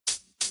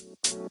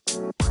We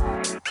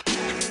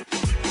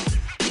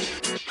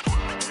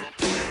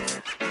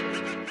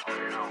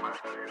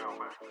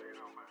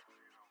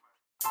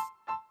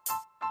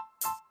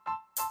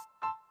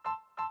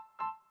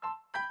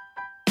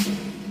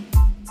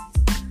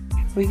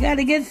got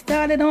to get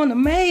started on the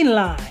main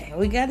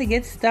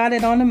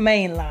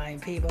line.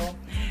 People.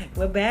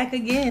 We're back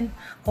again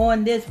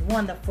on this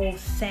wonderful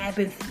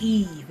Sabbath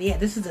Eve. Yeah,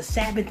 this is a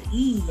Sabbath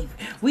Eve.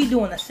 We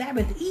doing a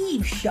Sabbath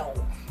Eve show.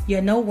 You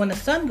know, when the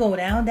sun go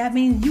down, that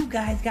means you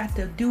guys got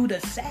to do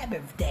the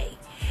Sabbath day.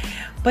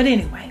 But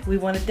anyway, we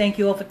want to thank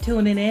you all for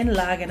tuning in,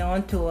 logging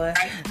on to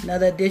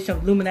another edition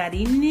of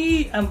Illuminati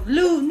News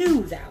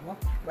Hour,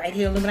 right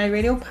here on Illuminati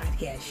Radio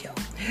Podcast Show.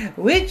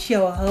 With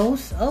your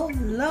host,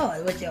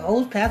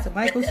 Pastor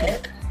Michael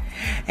Smith.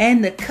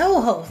 And the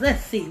co-host,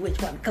 let's see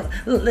which one.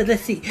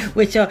 Let's see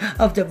which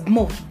of the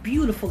most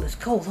beautifulest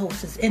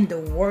co-hosts in the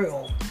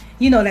world.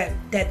 You know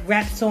that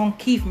rap song,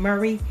 Keith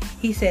Murray?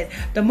 He said,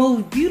 the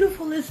most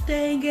beautifulest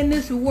thing in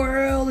this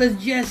world is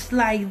just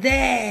like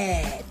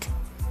that.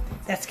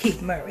 That's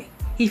Keith Murray.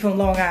 He's from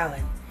Long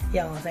Island.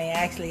 You know what I'm saying?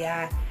 Actually,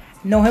 I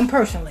know him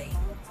personally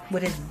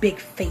with his big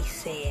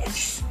face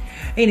ass.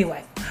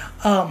 Anyway,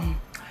 let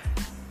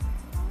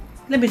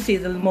me see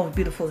the most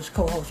beautifulest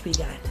co-host we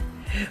got.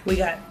 We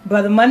got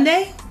Brother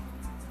Monday.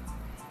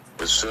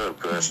 Yes, sir,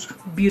 Pastor.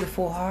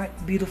 Beautiful heart,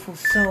 beautiful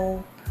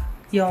soul.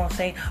 You know what I'm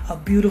saying? A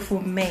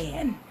beautiful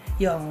man.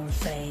 You know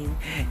what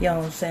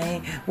I'm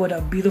saying? With a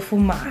beautiful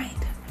mind.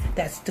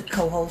 That's the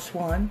co-host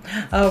one.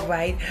 All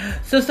right.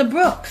 Sister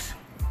Brooks.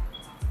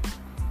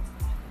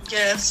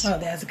 Yes. Oh,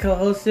 that's a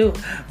co-host too.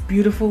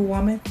 Beautiful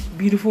woman,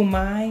 beautiful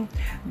mind,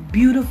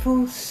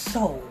 beautiful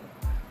soul.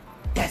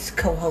 That's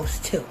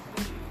co-host 2.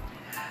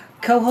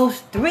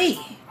 Co-host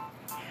 3.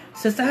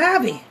 Sister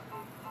Harvey.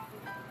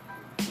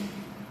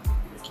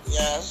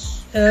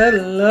 Yes. Oh,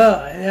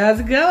 Lord. How's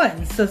it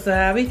going, Sister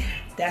Harvey?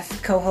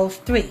 That's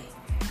co-host 3.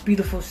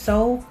 Beautiful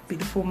soul,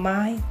 beautiful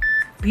mind,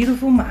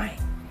 beautiful mind.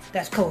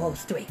 That's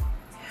co-host 3.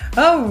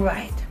 All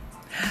right.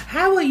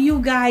 How are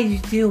you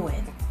guys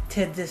doing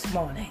this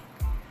morning?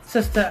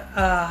 Sister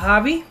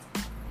Harvey?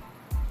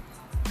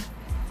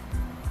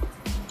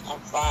 I'm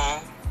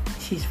fine.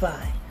 She's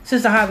fine.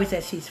 Sister Harvey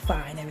says she's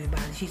fine,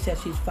 everybody. She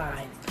says she's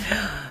fine.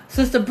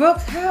 Sister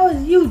Brooks, how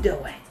is you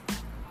doing?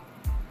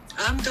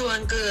 I'm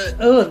doing good.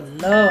 Oh,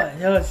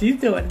 Lord. Oh, she's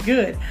doing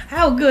good.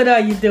 How good are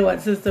you doing,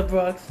 Sister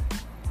Brooks?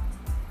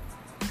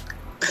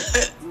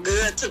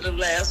 Good to the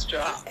last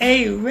drop.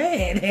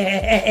 Amen.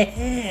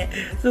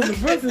 Sister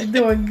Brooks is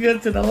doing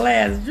good to the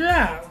last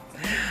drop.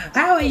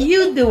 How are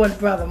you doing,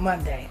 Brother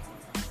Monday?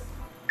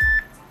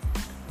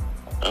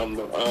 I'm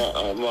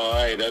all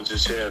right. I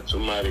just had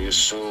somebody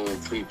assume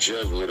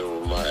prejudgment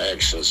over my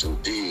actions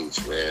and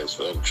deeds, man.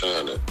 So I'm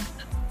trying to,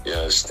 you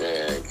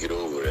understand, get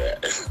over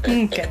that.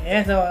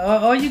 Okay, so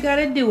all you got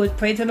to do is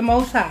pray to the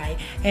Most High,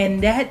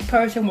 and that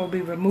person will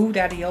be removed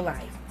out of your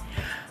life.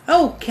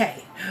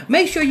 Okay,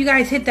 make sure you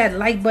guys hit that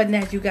like button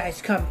as you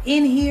guys come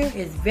in here.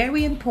 It's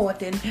very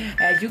important.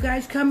 As you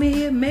guys come in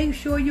here, make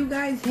sure you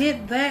guys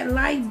hit that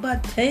like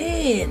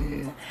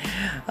button.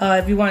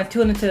 If you want to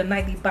tune into the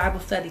nightly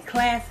Bible study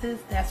classes,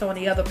 that's on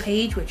the other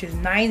page, which is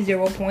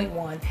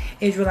 90.1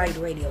 Israelite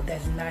Radio.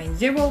 That's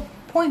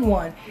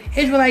 90.1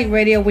 Israelite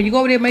Radio. When you go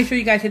over there, make sure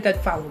you guys hit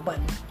that follow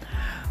button.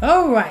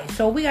 Alright,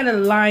 so we got a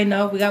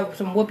lineup. We got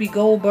some Whoopi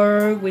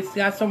Goldberg. We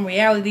got some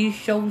reality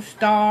show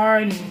star,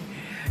 and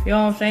you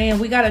know what I'm saying?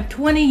 We got a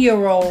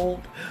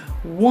 20-year-old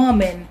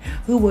woman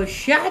who was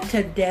shot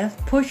to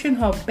death pushing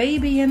her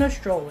baby in a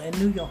stroller in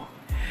New York.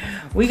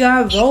 We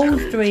got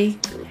those 3.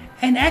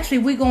 And actually,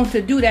 we're going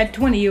to do that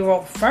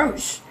 20-year-old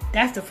first.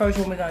 That's the first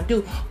one we're going to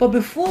do. But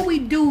before we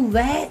do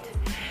that,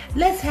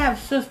 let's have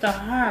Sister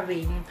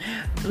Harvey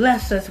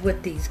bless us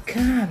with these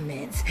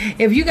comments.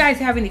 If you guys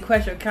have any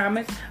questions or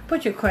comments,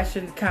 put your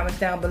questions and comments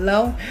down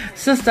below.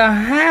 Sister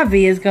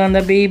Harvey is going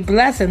to be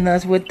blessing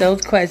us with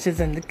those questions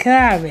and the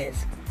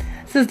comments.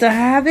 Sister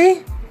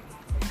Harvey?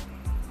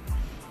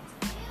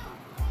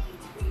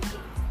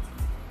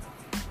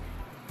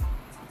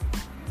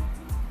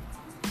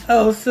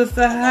 Oh,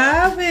 Sister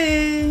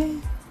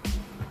Harvey.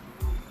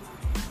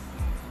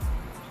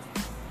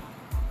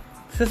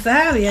 Sister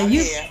Harvey, are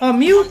you on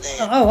mute?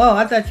 Oh,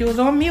 I thought you was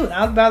on mute.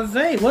 I was about to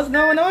say, what's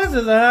going on,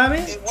 Sister Harvey?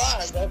 It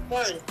was, at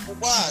first. It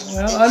was.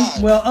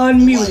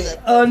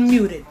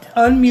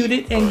 Unmute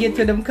it, and get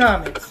to them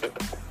comments.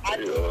 I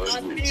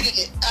unmuted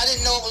it. I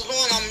didn't know it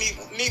was on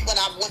mute when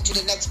I went to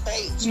the next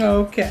page.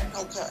 Okay.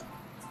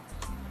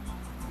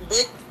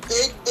 Big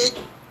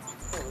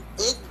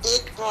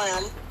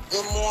Graham.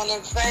 Good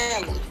morning,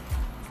 family.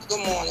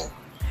 Good morning.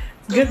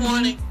 Good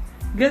morning.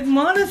 Good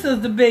morning,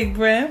 Sister Big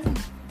Bram.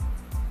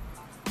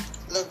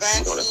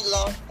 Levancy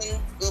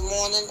Lawson. Good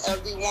morning,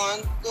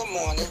 everyone. Good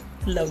morning.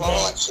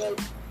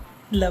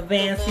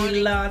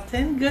 Levancy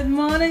Lawton. Good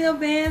morning,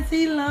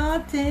 Levancy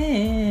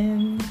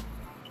Lawton.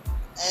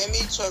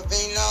 Amy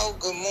Trevino.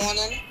 Good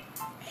morning.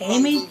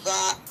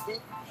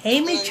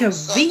 Amy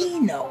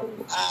Trevino.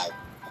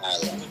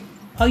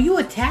 Are you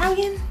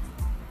Italian?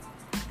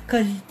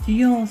 Cause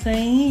you know what I'm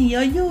saying? You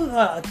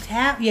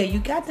Italian? Yeah, you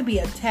got to be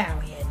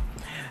Italian.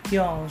 You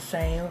know what I'm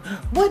saying?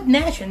 What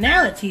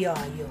nationality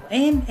are you?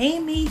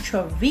 Amy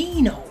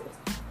Trevino.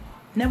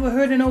 Never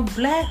heard of no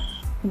black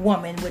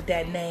woman with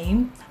that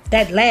name,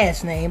 that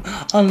last name,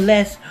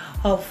 unless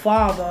her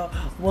father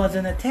was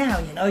an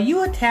Italian. Are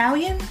you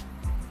Italian?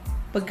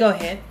 But go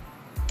ahead.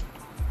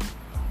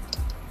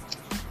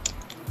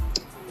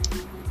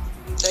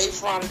 They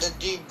from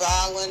the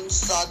Dublin,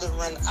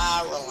 Southern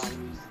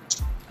Ireland.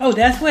 Oh,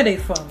 that's where they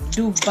from.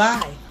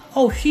 Dubai.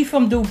 Oh, she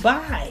from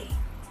Dubai.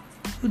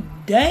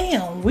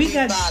 Damn, we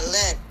got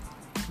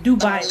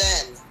Dubai.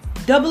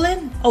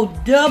 Dublin? Oh,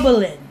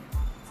 Dublin.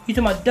 You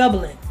talking about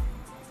Dublin?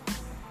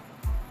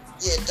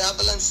 Yeah,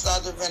 Dublin,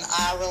 Southern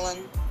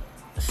Ireland.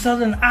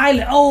 Southern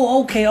Ireland.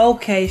 Oh,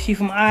 okay. She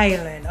from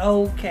Ireland.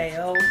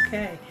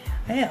 Okay.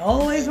 Yeah, all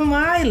the way from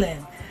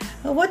Ireland.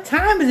 Well, what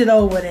time is it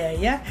over there?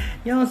 Yeah,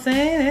 you know what I'm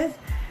saying?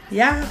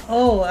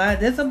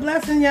 It's a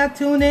blessing. Y'all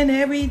tune in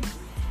every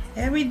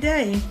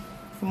day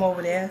from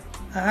over there.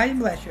 I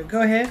bless you.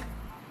 Go ahead.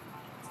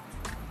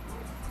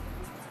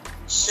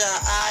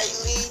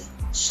 Sha'ali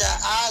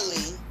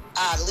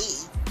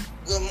Ali.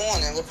 Good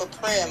morning with a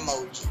prayer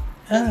emoji.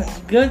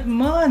 Good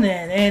morning.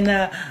 And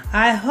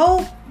I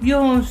hope, you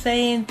know what I'm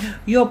saying,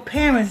 your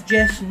parents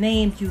just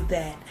named you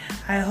that.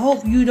 I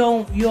hope you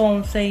don't, you know what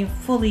I'm saying,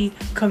 fully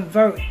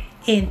convert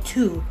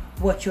into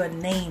what your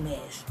name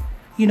is.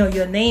 You know,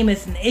 your name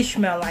is an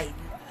Ishmaelite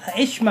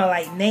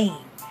name.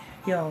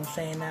 You know what I'm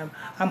saying?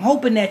 I'm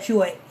hoping that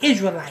you're an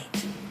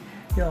Israelite.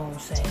 You know what I'm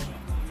saying?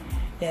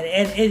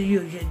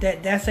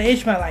 That's an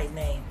Ishmaelite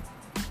name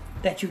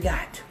that you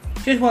got.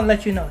 Just want to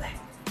let you know that.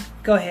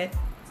 Go ahead.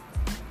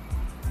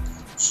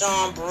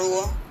 Sean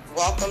Brewer,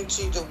 welcome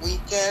to the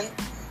weekend.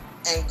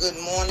 And good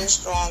morning,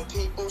 strong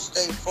people.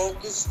 Stay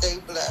focused, stay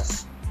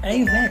blessed.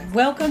 Amen.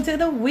 Welcome to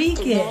the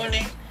weekend. Good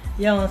morning.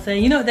 You know what I'm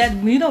saying? You know what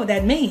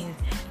that means?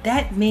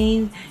 That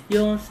means, you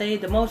know what I'm saying,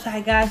 the Most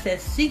High God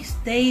says 6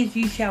 days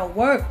you shall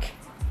work.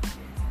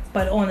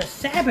 But on the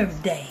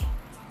Sabbath day,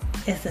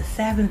 it's the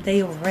seventh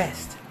day of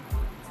rest.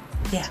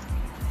 Yeah.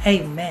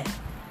 Amen.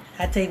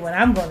 I tell you what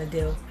I'm going to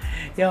do.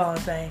 You know what I'm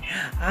saying?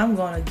 I'm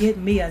going to get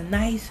me a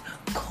nice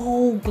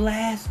cold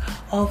glass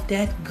of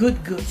that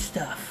good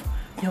stuff.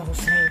 You know what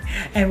I'm saying?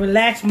 And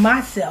relax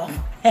myself.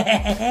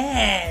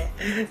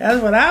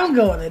 That's what I'm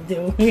going to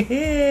do.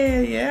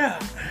 Yeah.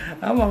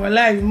 I'm going to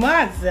relax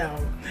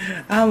myself.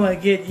 I'm going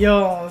to get, you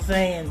know what I'm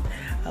saying?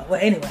 Well,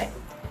 anyway,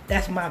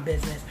 that's my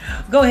business.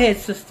 Go ahead,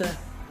 Sister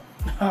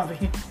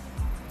Harvey.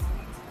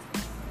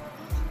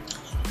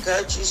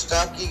 Gertrude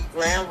Stuckey,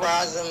 Grand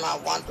Rising, my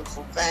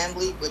wonderful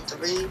family with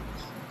 3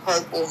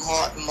 purple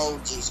heart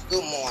emojis.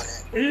 Good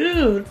morning.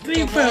 Ooh,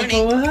 3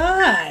 purple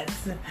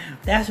hearts.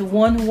 That's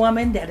one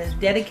woman that is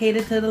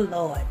dedicated to the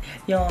Lord.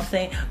 You know what I'm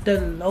saying? The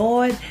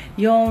Lord,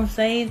 you know what I'm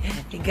saying,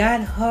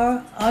 got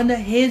her under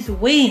his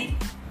wing.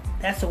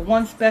 That's a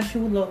one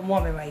special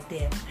woman right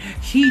there.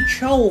 She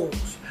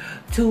chose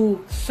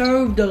to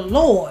serve the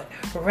Lord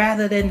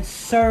rather than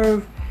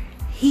serve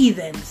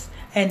heathens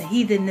and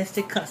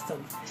heathenistic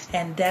customs.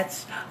 And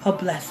that's a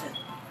blessing.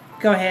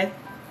 Go ahead.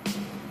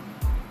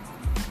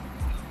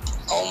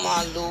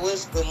 Omar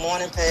Lewis, good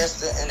morning,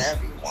 Pastor, and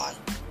everyone.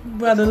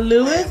 Brother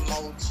Lewis.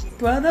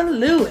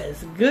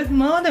 Good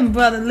morning,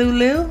 Brother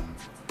Lulu.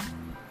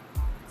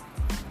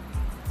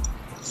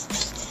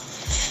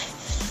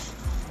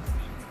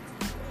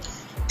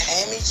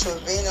 Amy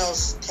Trevino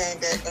came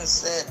back and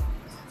said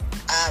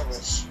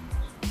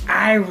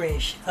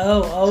Irish.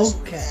 Oh,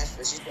 okay.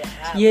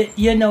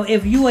 You know,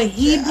 if you a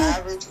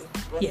Hebrew,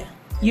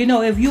 you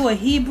know, if you a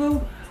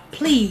Hebrew,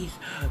 please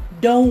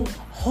don't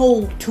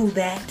hold to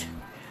that.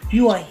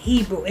 You are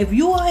Hebrew. If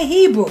you are a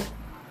Hebrew,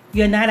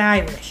 you're not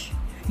Irish.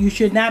 You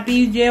should not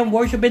be there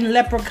worshiping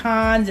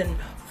leprechauns and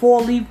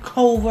 4-leaf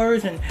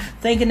clovers and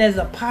thinking there's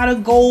a pot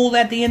of gold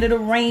at the end of the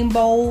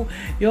rainbow.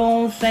 You know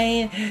what I'm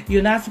saying?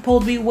 You're not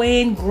supposed to be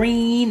wearing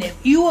green.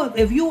 If you are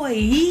a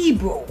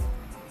Hebrew,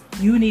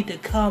 you need to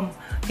come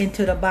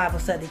into the Bible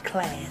study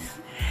class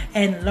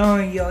and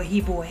learn your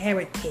Hebrew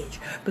heritage,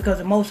 because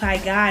the Most High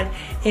God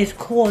is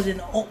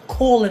calling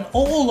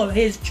all of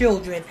his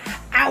children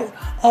out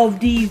of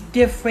these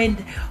different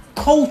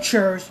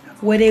cultures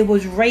where they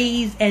was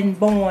raised and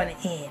born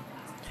in.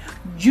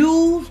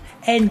 Jews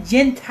and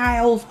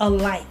Gentiles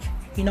alike.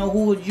 You know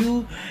who are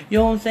Jews? You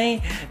know what I'm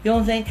saying? You know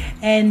what I'm saying?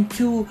 And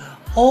to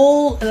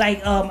all,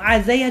 like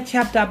Isaiah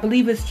chapter, I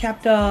believe it's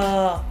chapter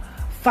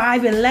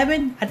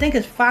 5:11. I think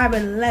it's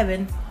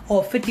 5:11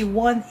 or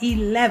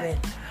 51:11.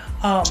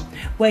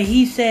 Where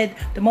he said,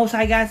 the Most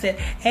High God said,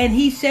 and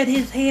he set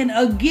his hand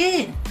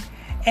again,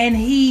 and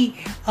he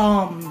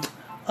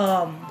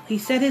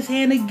set his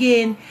hand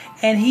again,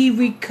 and he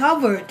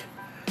recovered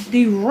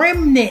the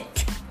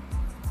remnant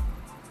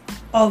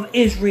of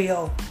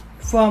Israel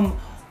from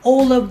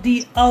all of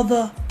the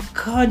other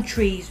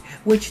countries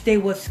which they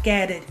were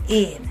scattered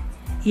in.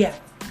 Yeah,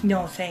 you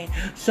know what I'm saying?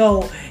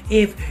 So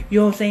if you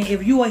know what I'm saying,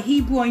 if you are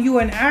Hebrew and you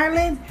are in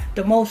Ireland,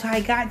 the Most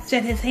High God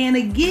set his hand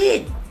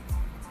again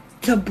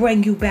to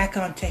bring you back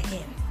unto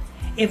him.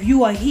 If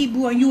you are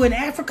Hebrew and you in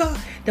Africa,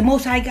 the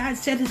Most High God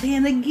set his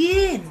hand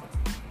again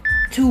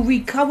to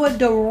recover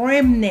the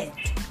remnant.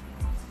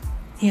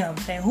 You know what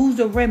I'm saying? Who's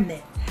the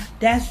remnant?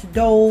 That's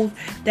those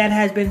that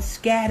has been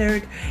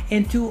scattered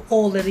into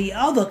all of the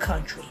other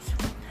countries.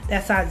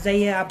 That's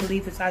Isaiah, I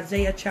believe it's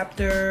Isaiah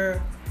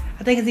chapter,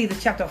 I think it's either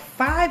chapter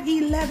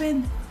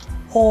 5:11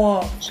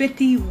 or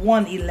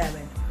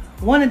 51:11.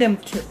 One of them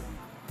two.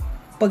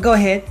 But go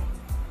ahead.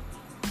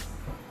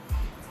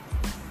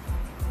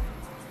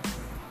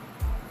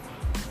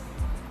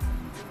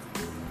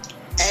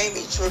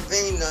 Amy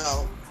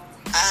Trevino,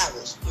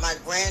 Irish. My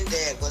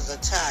granddad was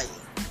Italian.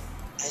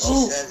 And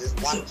she says it's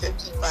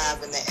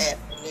 1:55 in the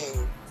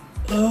afternoon.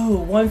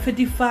 Oh,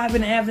 1:55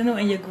 in the afternoon,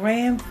 and your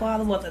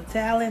grandfather was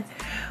Italian.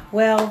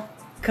 Well,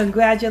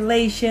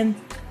 congratulations,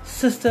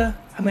 sister.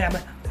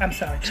 I'm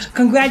sorry.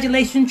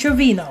 Congratulations,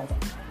 Trevino.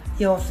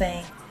 You know what I'm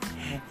saying?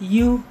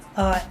 You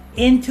are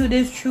into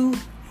this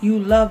truth. You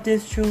love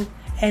this truth,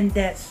 and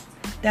that's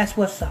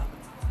what's up.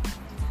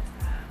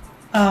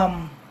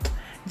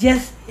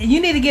 Just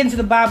you need to get into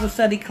the Bible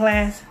study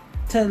class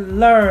to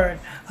learn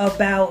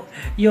about,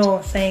 you know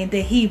what I'm saying,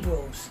 the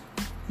Hebrews.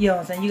 You know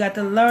what I'm saying? You got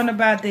to learn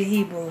about the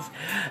Hebrews.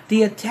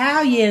 The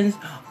Italians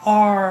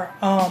are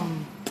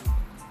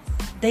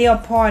they are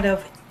part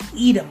of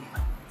Edom,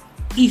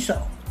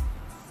 Esau.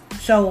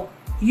 So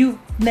you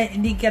got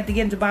to get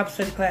into Bible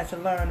study class to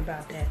learn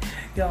about that.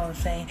 You know what I'm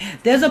saying?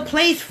 There's a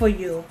place for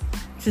you.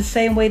 It's the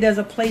same way there's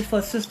a place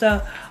for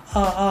Sister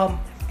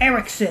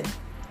Erickson,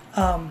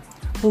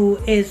 who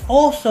is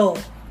also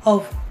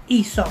of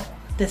Esau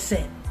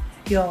descent.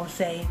 You know what I'm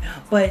saying?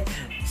 But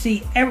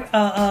see,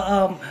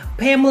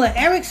 Pamela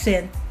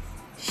Erickson,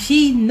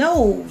 she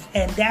knows,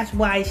 and that's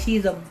why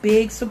she's a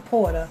big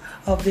supporter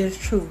of this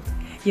truth.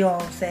 You know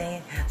what I'm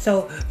saying?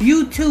 So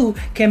you too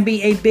can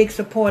be a big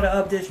supporter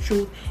of this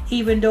truth.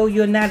 Even though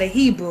you're not a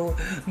Hebrew,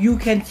 you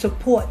can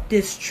support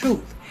this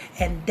truth.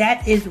 And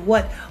that is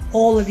what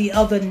all of the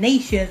other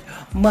nations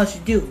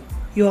must do.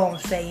 You know what I'm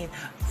saying?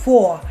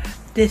 For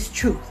this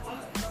truth.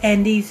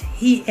 And the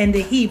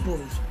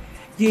Hebrews,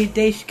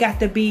 they got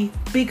to be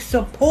big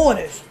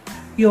supporters.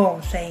 You know what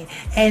I'm saying?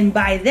 And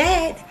by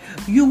that,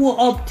 you will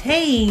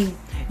obtain,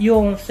 you know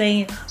what I'm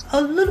saying,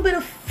 a little bit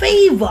of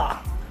favor.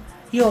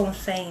 You know what I'm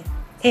saying?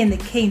 In the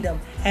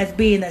kingdom as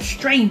being a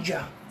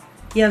stranger.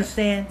 You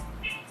understand?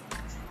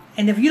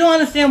 And if you don't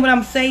understand what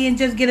I'm saying,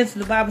 just get into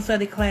the Bible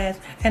study class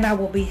and I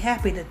will be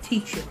happy to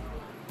teach you.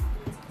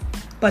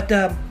 But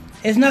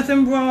there's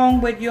nothing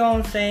wrong with, you know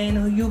what I'm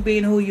saying, you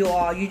being who you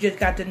are. You just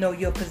got to know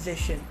your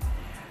position.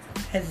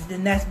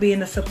 And that's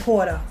being a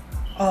supporter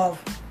of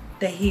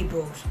the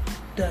Hebrews.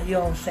 You know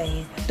what I'm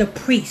saying? The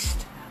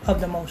priest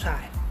of the Most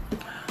High.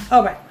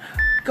 Alright.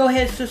 Go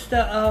ahead,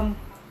 Sister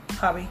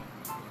Harvey.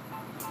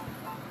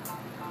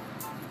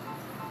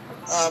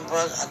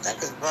 Brother, I think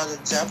it's Brother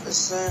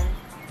Jefferson.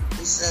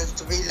 He sends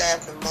 3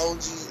 laughing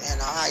emojis and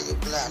a higher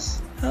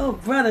bless. Oh,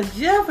 Brother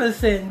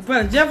Jefferson.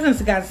 Brother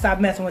Jefferson's got to stop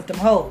messing with them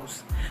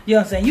hoes. You know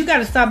what I'm saying? You got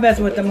to stop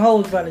messing with them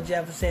hoes, Brother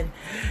Jefferson.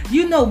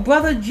 You know,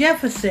 Brother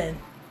Jefferson,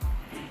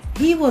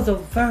 he was a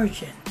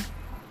virgin.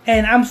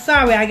 And I'm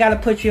sorry I got to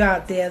put you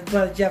out there,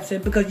 Brother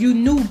Jefferson, because you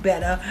knew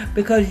better.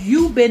 Because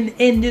you've been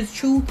in this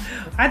truth,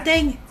 I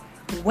think,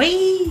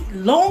 way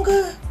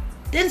longer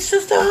than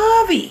Sister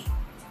Harvey.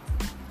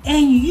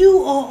 And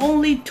you are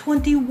only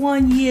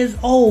 21 years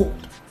old.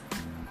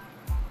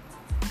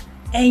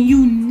 And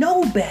you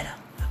know better.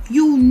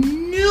 You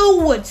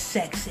knew what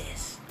sex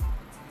is.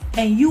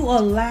 And you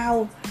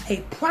allowed a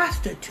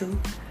prostitute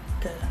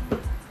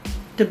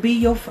to be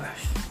your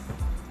first.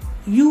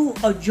 You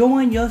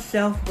join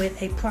yourself with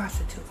a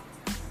prostitute.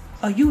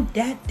 Are you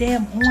that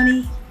damn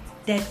horny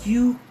that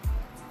you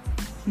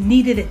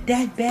needed it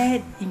that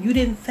bad and you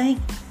didn't think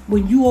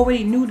when you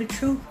already knew the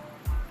truth?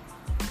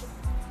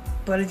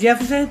 Brother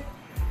Jefferson,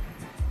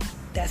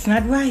 that's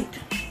not right.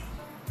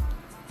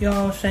 You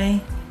know what I'm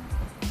saying?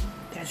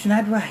 That's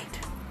not right.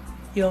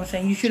 You know what I'm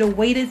saying? You should have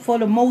waited for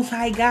the Most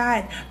High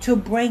God to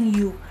bring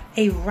you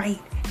a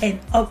right and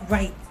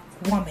upright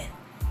woman.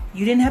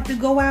 You didn't have to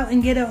go out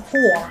and get a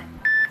whore.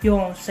 You know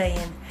what I'm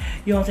saying?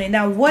 You know what I'm saying?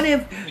 Now, what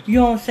if, you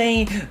know what I'm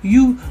saying,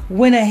 you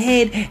went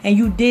ahead and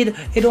you did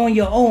it on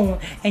your own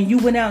and you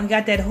went out and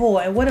got that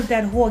whore, and what if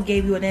that whore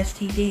gave you an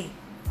STD?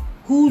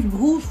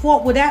 Whose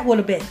fault would that would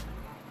have been?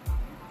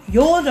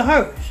 Yours or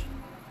hers?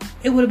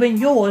 It would have been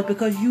yours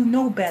because you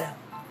know better.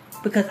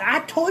 Because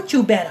I taught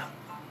you better.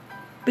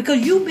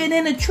 Because you've been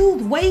in the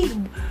truth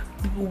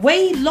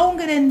way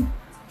longer than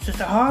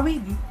Sister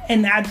Harvey.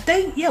 And I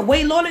think,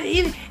 way longer,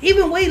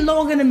 even way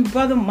longer than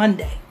Brother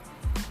Monday.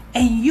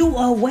 And you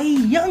are way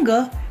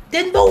younger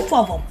than both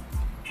of them.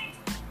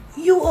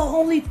 You are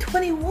only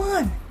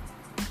 21.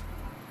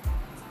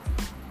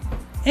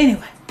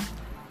 Anyway,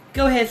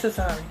 go ahead,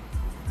 Sister Harvey.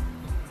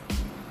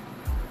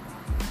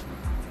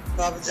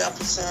 Brother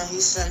Jefferson, he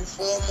sent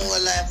 4 more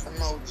laugh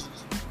emojis.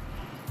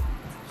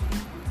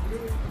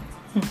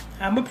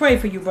 I'm going to pray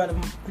for you, Brother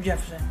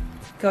Jefferson.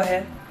 Go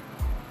ahead.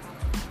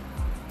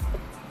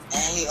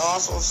 And he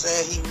also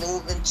said he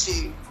moving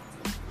to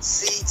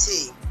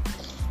CT.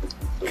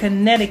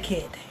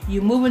 Connecticut.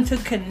 You're moving to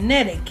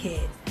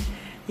Connecticut.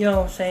 You know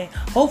what I'm saying?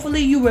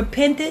 Hopefully you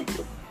repented.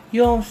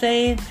 You know what I'm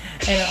saying?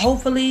 And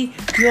hopefully,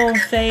 you know what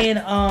I'm saying,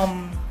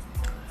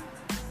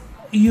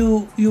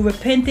 you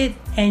repented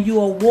and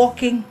you are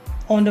walking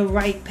on the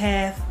right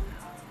path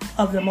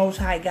of the Most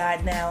High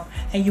God now.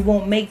 And you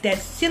won't make that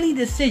silly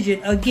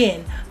decision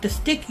again to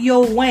stick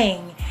your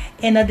wang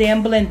in a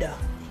damn blender.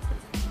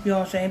 You know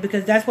what I'm saying?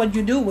 Because that's what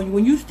you do.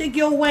 When you stick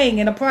your wang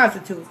in a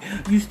prostitute,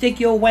 you stick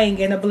your wang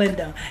in a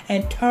blender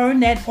and turn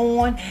that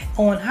on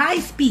high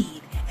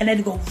speed and let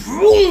it go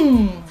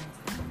vroom.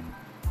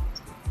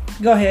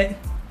 Go ahead.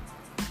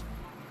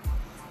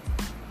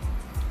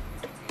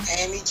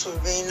 Amy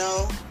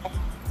Trevino,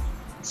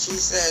 she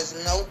says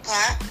no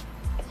pot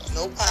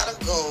of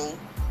gold,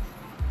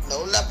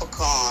 no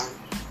leprechaun,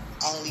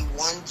 only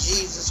one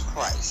Jesus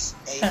Christ.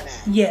 Amen.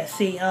 Yeah,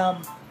 see,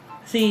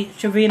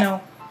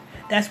 Trevino,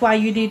 that's why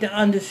you need to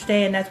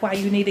understand. That's why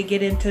you need to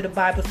get into the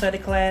Bible study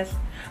class,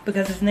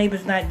 because his name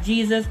is not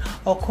Jesus,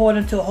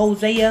 according to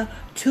Hosea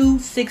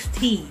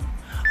 2:16.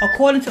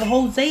 According to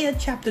Hosea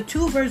chapter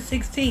 2 verse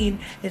 16,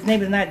 his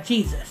name is not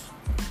Jesus.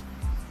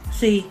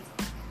 See,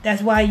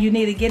 that's why you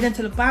need to get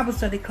into the Bible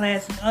study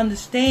class and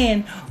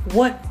understand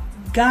what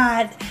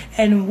God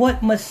and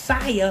what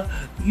Messiah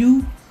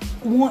you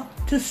want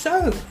to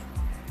serve.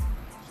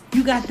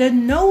 You got to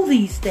know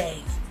these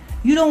things.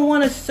 You don't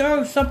want to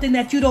serve something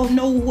that you don't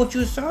know what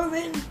you're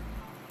serving.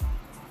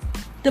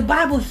 The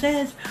Bible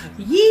says,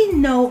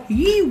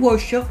 ye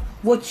worship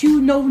what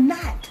you know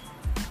not.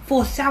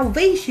 For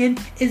salvation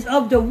is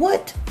of the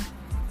what?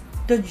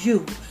 The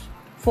Jews.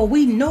 For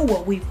we know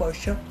what we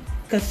worship,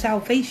 because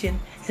salvation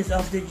is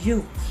of the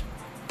Jews.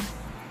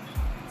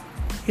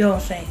 You know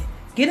what I'm saying?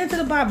 Get into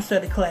the Bible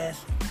study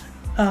class.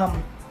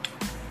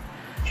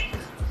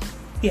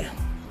 Yeah.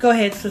 Go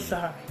ahead, Sister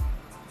Harvey.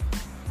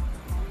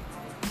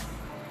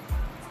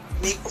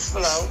 Mika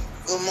Flo,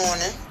 good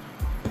morning.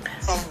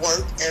 From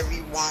work,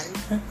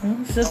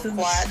 everyone. Sister, a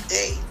quiet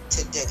day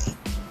today.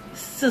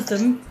 Sister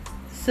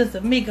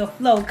Mika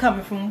Flo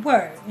coming from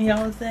work. You know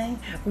what I'm saying?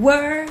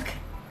 Work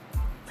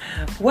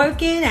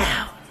it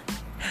out.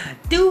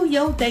 Do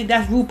your thing.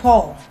 That's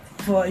RuPaul.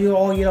 For you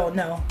all you don't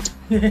know.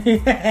 Work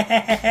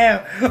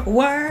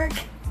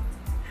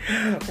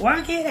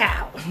it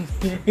out.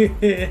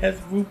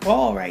 That's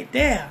RuPaul right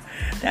there.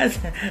 That's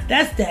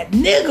that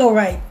nigga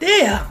right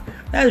there.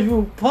 That's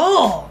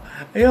RuPaul.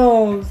 You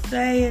know what I'm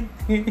saying?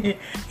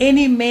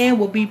 Any man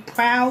will be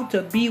proud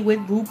to be with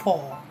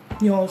RuPaul.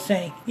 You know what I'm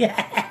saying?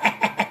 Yeah.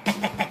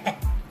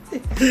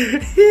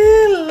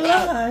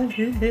 Lord.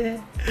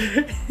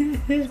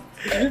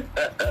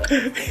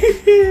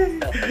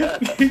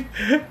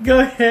 Go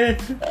ahead.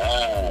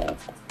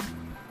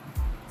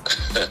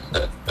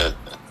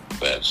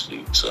 That's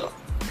deep, so.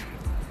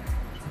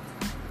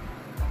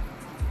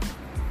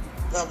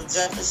 Robert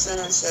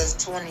Jefferson says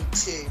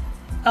 22.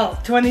 Oh,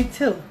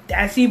 22.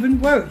 That's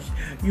even worse.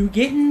 You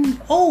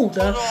getting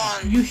older.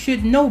 Hold on. You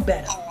should know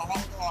better. Oh,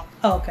 hold on.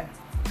 Oh, okay.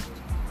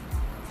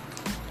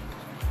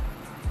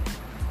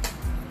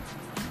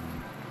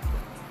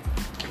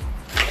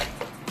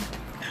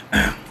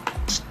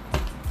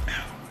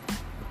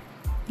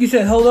 You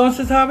said, hold on,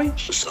 Sister Harvey?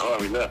 Sister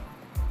Harvey, no.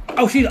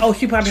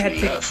 She probably had to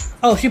take.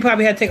 Oh, she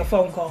probably had to take a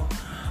phone call.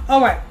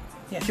 All right.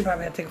 Yeah, she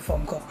probably had to take a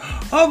phone call.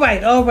 All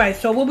right.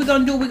 So what we're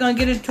gonna do? We're gonna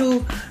get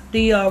into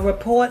the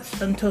reports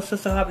until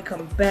Sister Harvey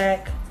comes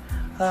back.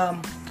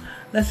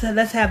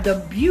 Let's have the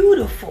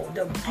beautiful,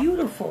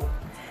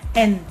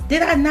 and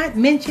did I not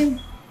mention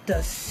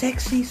the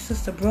sexy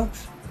Sister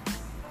Brooks?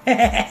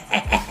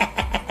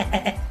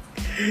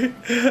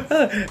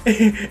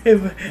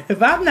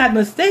 If I'm not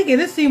mistaken,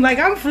 it seems like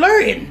I'm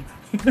flirting.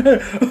 Am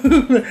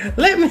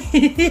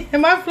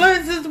I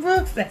flirting, Sister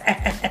Brooks?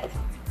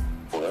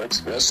 Well,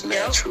 that's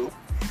natural.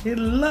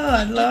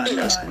 Lord.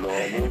 That's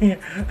normal.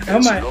 It's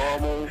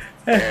normal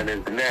and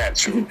it's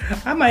natural.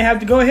 I might have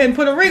to go ahead and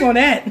put a ring on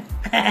that.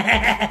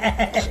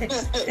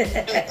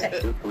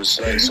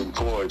 Recite some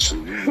poetry.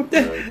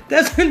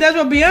 That's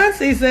what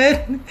Beyonce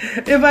said.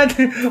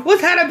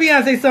 What's how the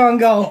Beyonce song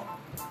go?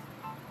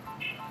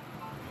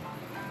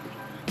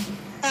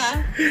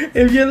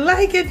 If you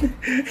like it,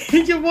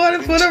 you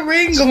want to put a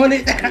ring on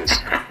it.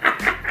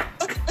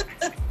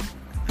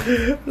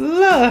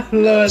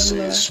 Lord.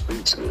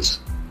 Speechless.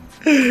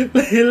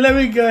 Let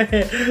me go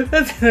ahead.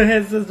 Let's go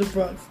ahead, Sister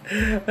Brooks.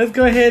 Let's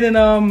go ahead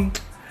and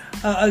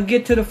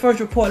get to the first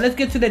report. Let's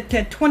get to that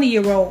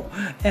 20-year-old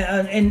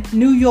in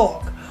New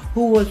York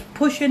who was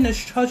pushing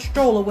her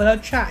stroller with her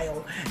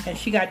child, and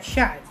she got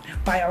shot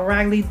by a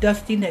raggedy,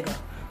 dusty nigga.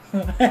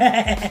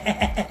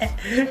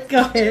 Go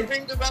ahead.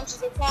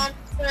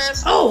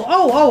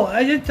 Oh!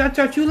 I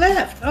thought you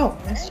left. Oh,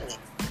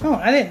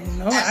 I didn't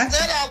know. I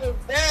said I was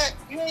there.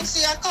 You didn't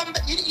see I come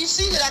back. You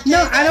see that I came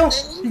No, I don't.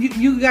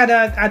 Didn't You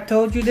gotta. I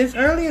told you this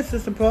earlier,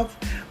 Sister Brooks.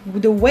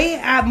 The way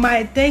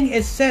my thing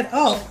is set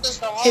up.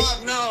 Sister Harvey.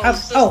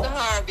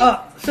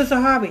 Sister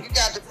Harvey. You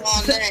got the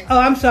wrong name. Oh,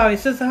 I'm sorry,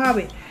 Sister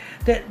Harvey.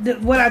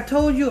 What I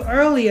told you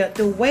earlier,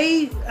 the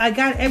way I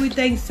got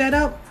everything set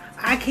up,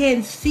 I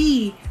can't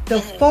see the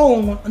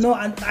phone. No,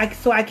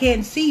 so I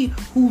can't see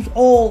who's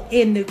all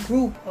in the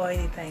group or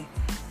anything.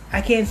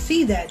 I can't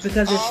see that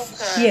because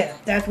it's yeah.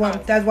 That's why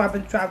I've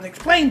been trying to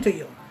explain to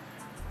you.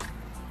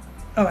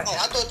 All right. Oh,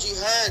 I thought you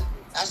heard.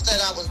 I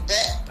said I was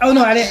back. Oh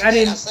no, I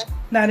didn't.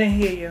 No, I didn't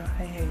hear you.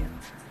 I didn't hear you.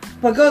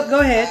 But go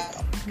ahead.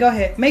 Go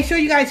ahead. Make sure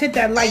you guys hit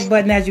that like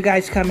button as you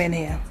guys come in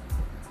here.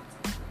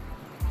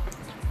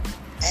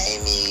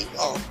 Amy,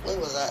 where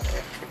was I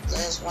at?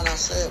 Last one I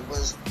said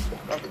was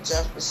Robert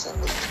Jefferson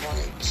was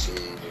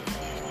 22.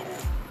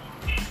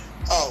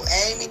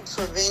 Amy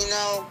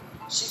Trevino.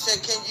 She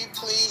said, "Can you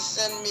please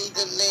send me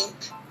the link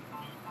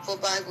for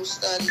Bible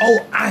study?" Oh,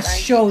 I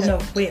sure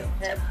enough will.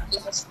 Have a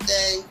blessed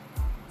day.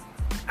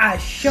 I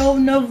sure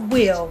enough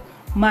will,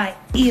 my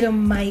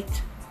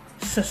Edomite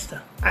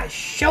sister. I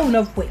sure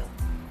enough will.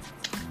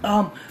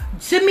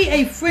 Send me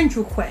a friend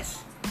request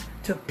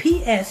to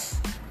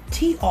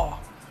PSTR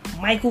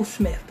Michael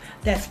Smith.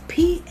 That's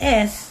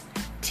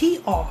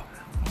PSTR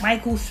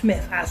Michael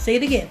Smith. I'll say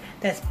it again.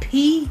 That's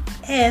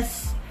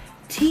PSTR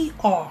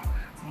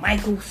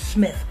Michael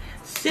Smith.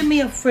 Send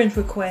me a friend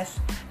request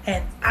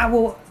and I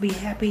will be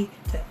happy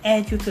to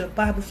add you to the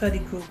Bible study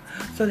group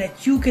so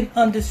that you can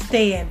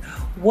understand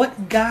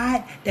what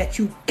God that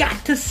you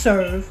got to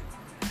serve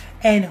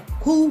and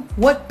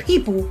what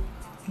people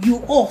you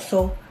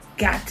also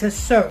got to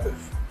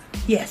serve.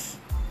 Yes,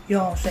 you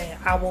know what I'm saying?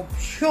 I will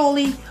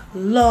surely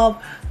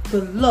love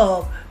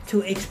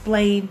to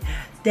explain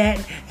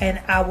that, and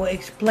I will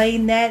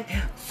explain that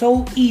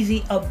so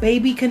easy a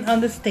baby can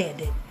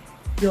understand it.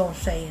 You know what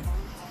I'm saying?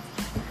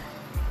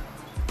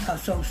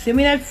 So send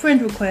me that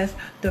friend request,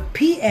 the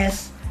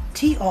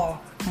PSTR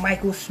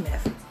Michael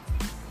Smith.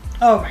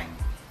 All right.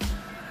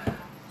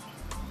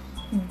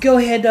 Go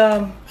ahead,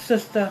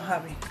 Sister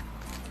Javi.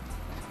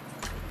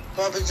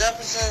 Robert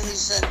Jefferson, he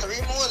sent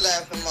 3 more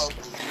laughing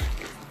emojis.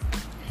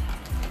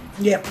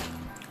 Yep.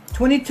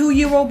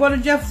 22-year-old Brother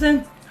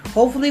Jefferson,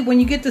 hopefully when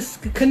you get to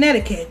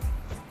Connecticut,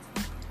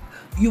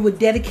 you would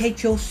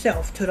dedicate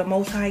yourself to the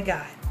Most High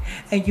God.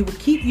 And you would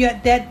keep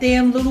that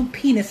damn little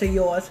penis of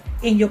yours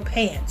in your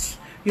pants.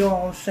 You know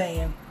what I'm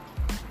saying?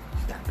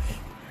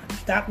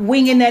 Stop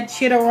winging that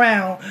shit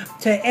around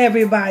to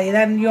everybody.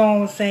 That, you know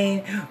what I'm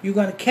saying? You're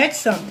going to catch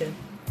something.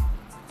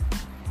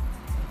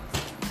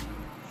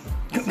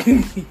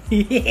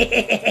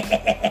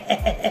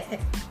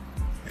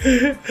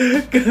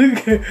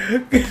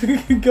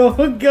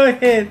 Go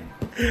ahead,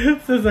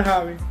 Sister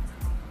Javi.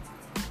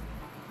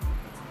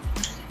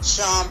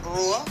 Sean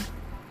Brewer,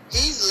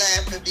 he's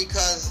laughing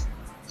because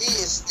he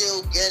is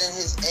still getting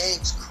his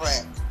eggs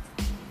cracked.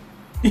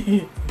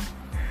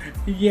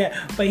 Yeah,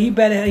 but he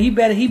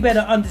better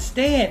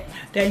understand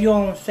that, you know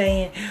what I'm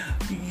saying,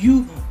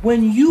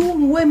 when you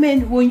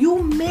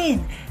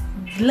men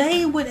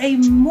lay with a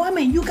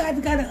woman, you guys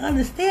gotta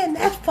understand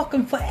that's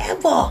fucking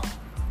forever.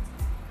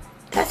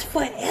 That's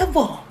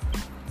forever.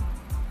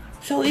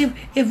 So if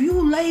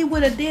you lay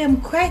with a damn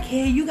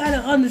crackhead, you gotta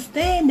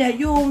understand that,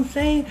 you know what I'm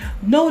saying,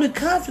 know the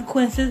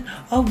consequences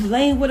of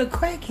laying with a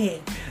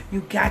crackhead.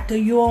 You got to,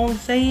 you know what I'm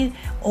saying,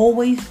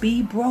 always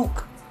be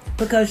broke.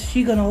 Because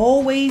she gonna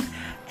always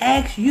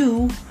ask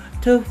you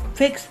to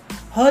fix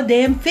her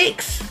damn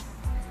fix.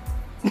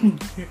 And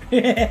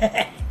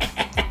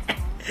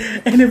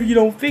if you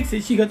don't fix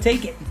it, she gonna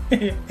take it.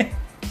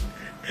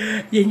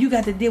 Yeah, you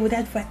got to deal with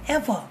that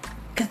forever.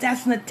 Because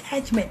that's an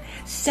attachment.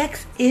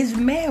 Sex is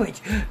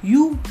marriage.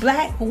 You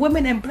black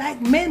women and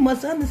black men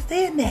must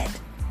understand that.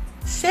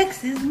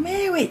 Sex is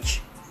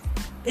marriage.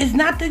 It's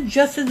not the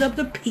justice of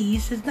the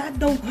peace. It's not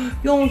no, you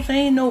know what I'm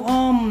saying,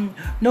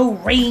 no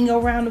ring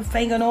around the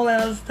finger and all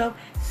that other stuff.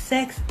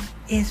 Sex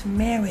is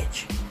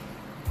marriage.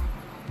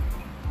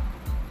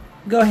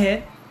 Go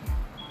ahead.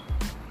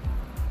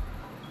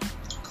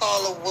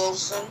 Carla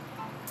Wilson,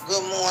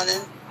 good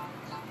morning.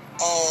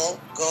 All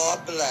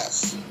God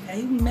bless.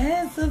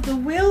 Amen, Sister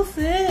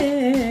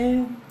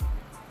Wilson.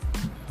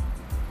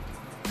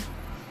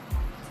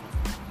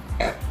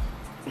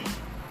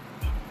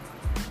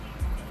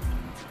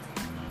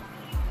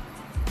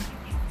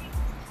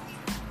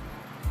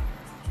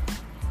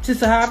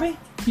 Sister Hobby,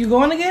 you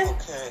going again?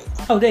 Okay.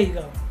 Oh, there you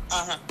go.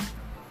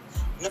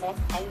 No,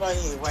 I'm right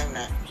here. Wait a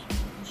minute.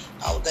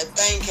 Oh, that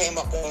thing came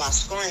up on my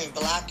screen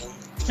blocking.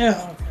 Yeah.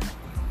 Okay.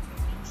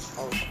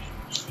 Oh,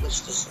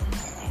 switch this around.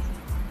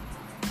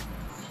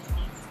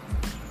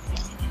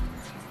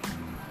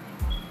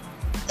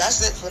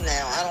 That's it for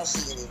now. I don't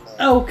see any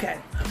more. Okay.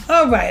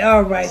 All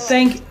right.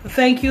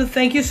 Thank you,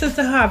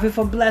 Sister Harvey,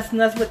 for blessing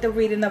us with the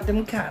reading of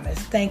them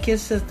comments. Thank you,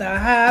 Sister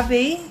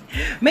Harvey.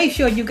 Make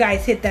sure you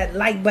guys hit that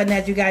like button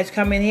as you guys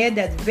come in here.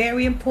 That's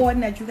very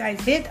important that you guys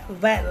hit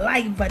that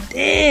like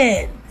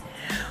button.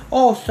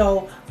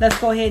 Also, let's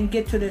go ahead and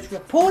get to this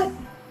report.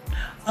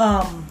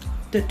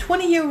 The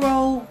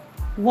 20-year-old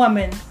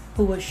woman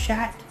who was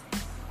shot,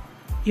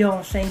 you know what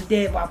I'm saying,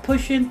 dead by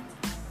pushing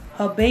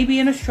her baby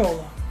in a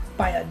stroller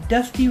by a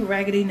dusty,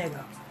 raggedy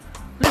nigga.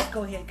 Let's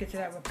go ahead and get to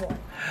that report.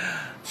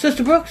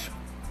 Sister Brooks?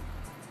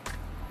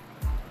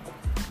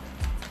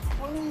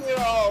 Well,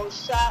 20-year-old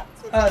shot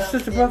to death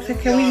Sister in Brooks, New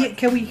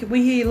can York.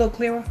 we hear you a little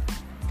clearer?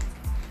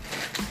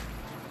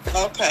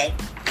 Okay.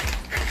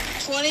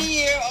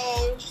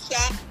 20-year-old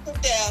shot to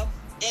death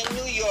in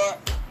New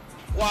York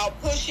while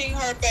pushing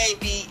her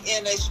baby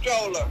in a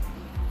stroller.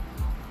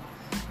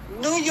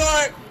 New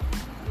York.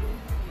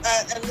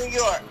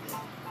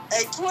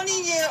 A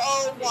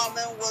 20-year-old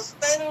woman was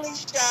fatally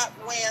shot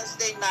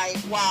Wednesday night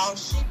while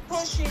she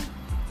pushed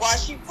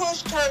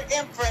her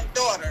infant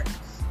daughter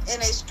in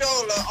a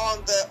stroller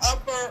on the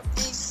Upper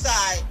East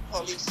Side,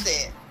 police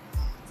said.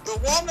 The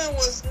woman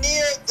was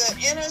near the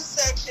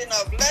intersection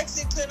of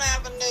Lexington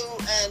Avenue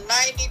and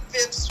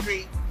 95th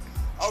Street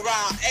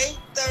around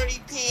 8:30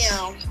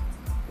 p.m.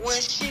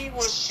 when she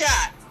was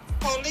shot.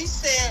 Police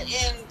said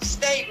in a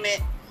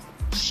statement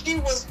she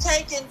was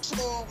taken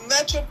to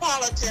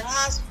Metropolitan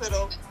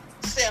Hospital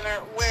Center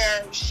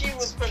where she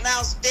was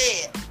pronounced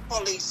dead,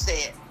 police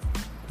said.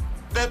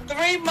 The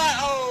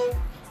 3-month-old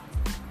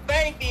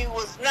baby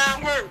was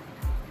not hurt,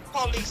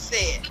 police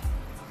said,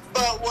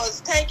 but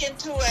was taken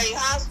to a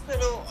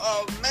hospital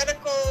of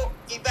medical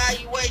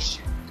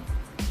evaluation.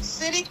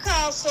 City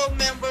Council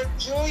member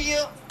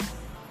Julie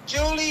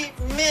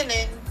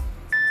Menin,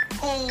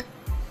 who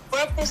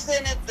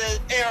represented the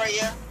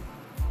area,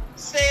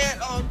 said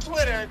on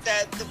Twitter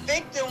that the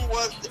victim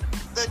was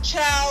the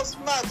child's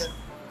mother.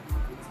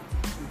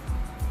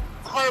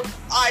 Her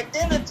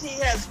identity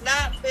has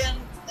not been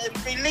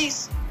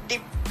released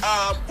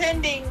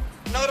pending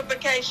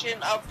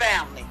notification of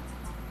family.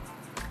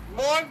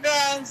 More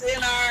guns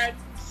in our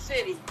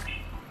city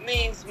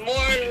means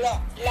more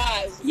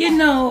lives. You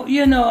know,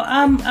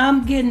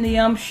 I'm getting the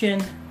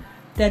umption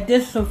that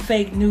this is a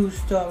fake news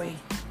story.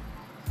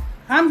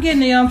 I'm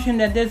getting the umption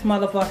that this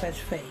motherfucker is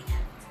fake.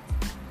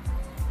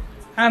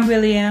 I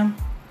really am.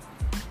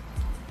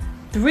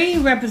 3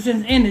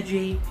 represents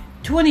energy,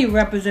 20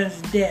 represents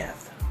death.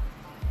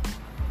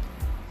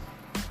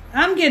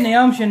 I'm getting the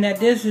umption that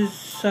this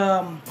is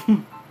a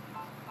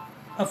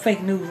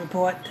fake news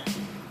report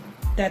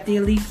that the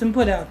elites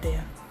put out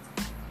there.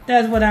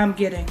 That's what I'm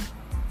getting.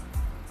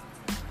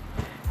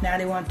 Now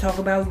they want to talk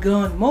about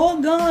guns. More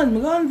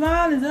guns, gun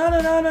violence,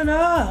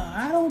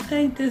 I don't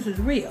think this is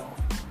real.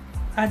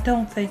 I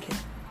don't think it.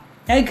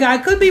 I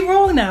could be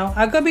wrong now.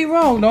 I could be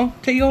wrong. Don't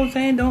take, you know what I'm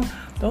saying?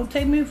 Don't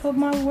take me for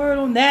my word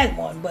on that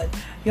one. But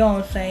you know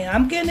what I'm saying?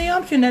 I'm getting the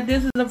option that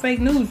this is a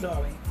fake news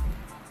story.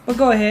 But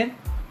go ahead.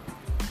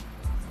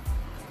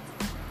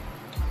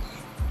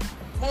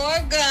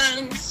 More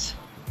guns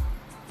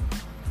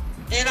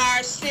in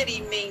our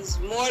city means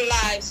more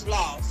lives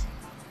lost.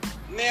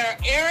 Mayor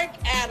Eric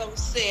Adams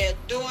said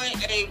during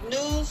a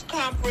news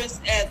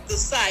conference at the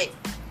site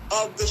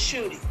of the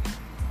shooting.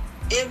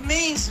 It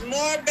means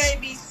more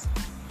babies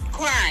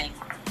crying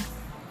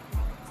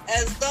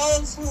as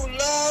those who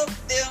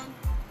love them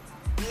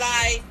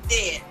lie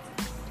dead.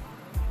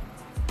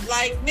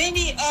 Like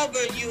many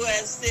other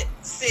U.S.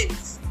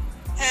 cities,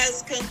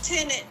 has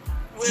contended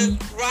with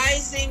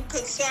rising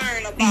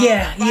concern about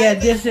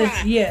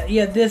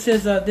this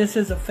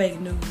is a fake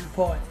news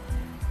report.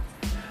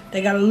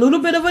 They got a little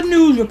bit of a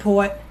news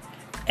report,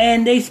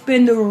 and they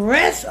spend the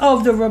rest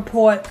of the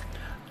report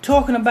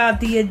talking about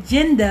the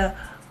agenda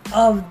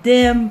of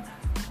them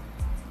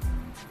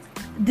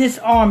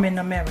disarming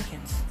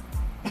Americans.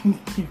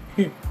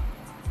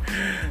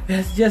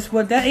 That's just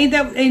what that ain't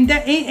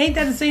that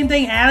the same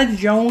thing Alex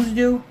Jones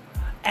do?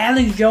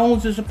 Alex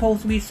Jones is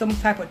supposed to be some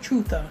type of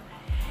truther.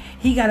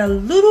 He got a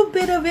little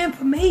bit of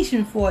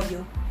information for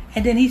you,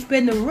 and then he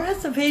spend the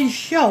rest of his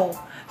show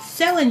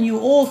selling you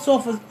all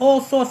sorts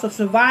of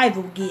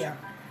survival gear.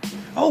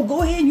 Oh,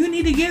 go ahead, you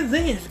need to get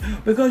this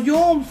because you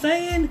know what I'm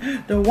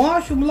saying, the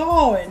martial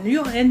law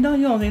and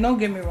don't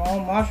get me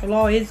wrong, martial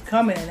law is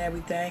coming and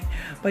everything,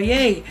 but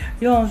yay,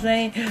 you know what I'm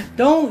saying,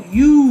 don't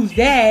use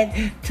that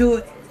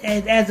to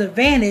as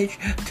advantage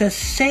to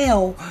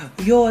sell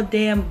your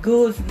damn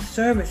goods and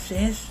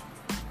services.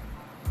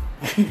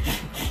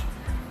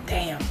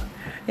 Damn.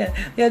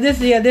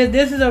 This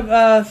is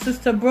a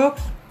Sister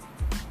Brooks.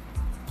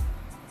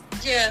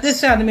 Yes. This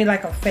sounded to me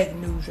like a fake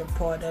news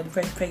report, a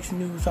fake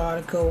news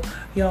article.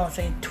 You know what I'm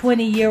saying?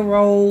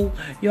 20-year-old.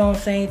 You know what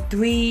I'm saying?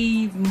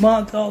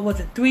 3-month-old. Was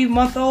it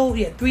 3-month-old?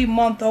 Yeah,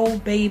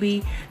 3-month-old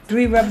baby.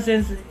 3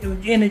 represents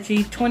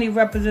energy. 20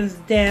 represents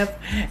death.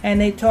 And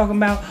they talking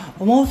about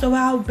most of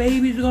our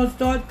babies are gonna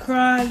start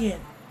crying.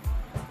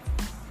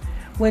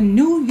 When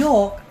New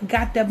York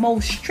got the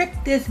most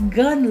strictest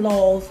gun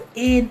laws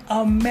in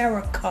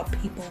America,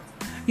 people.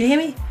 You hear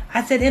me?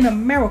 I said in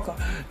America.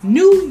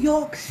 New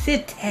York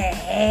City.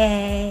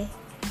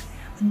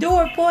 Do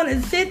report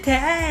in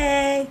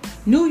City.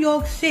 New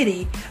York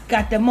City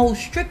got the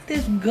most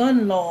strictest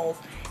gun laws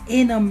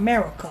in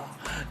America.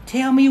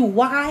 Tell me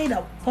why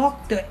the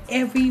fuck do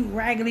every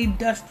raggedy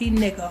dusty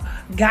nigga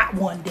got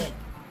one then?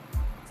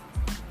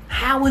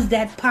 How is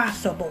that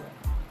possible?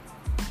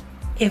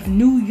 If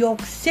New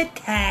York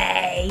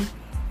City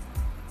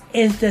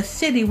is the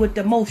city with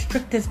the most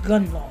strictest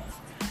gun laws.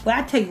 Well,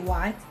 I tell you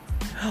why.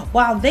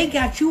 While they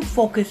got you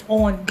focused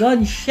on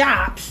gun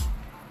shops,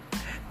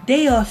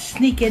 they are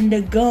sneaking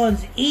the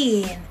guns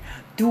in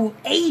through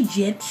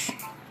agents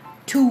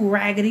to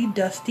raggedy,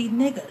 dusty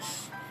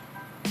niggas.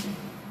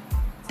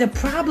 The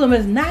problem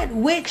is not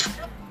with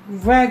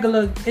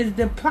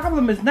the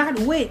problem is not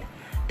with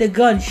the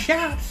gun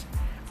shops.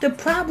 The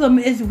problem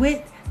is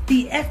with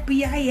the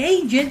FBI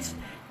agents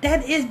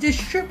that is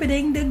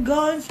distributing the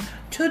guns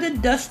to the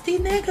dusty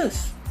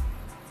niggas.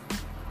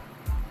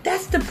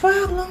 That's the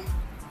problem.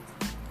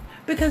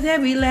 Because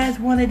every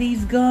last one of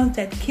these guns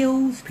that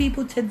kills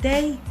people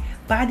today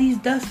by these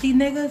dusty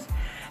niggas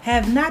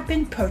have not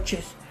been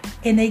purchased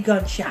in a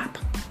gun shop.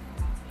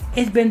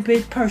 It's been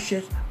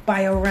purchased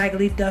by a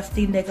raggedy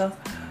dusty nigga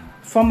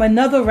from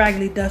another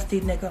raggedy dusty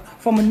nigga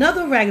from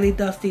another raggedy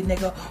dusty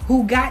nigga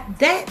who got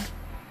that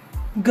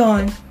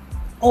gun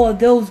or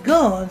those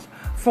guns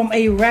from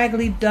a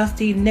raggedy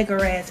dusty nigger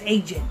ass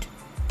agent.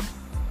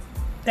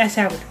 That's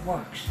how it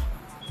works.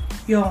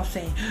 You know what I'm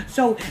saying?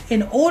 So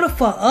in order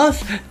for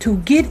us to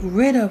get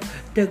rid of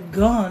the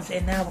guns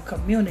in our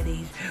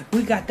communities,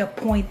 we got to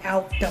point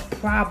out the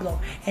problem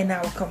in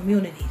our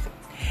communities.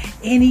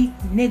 Any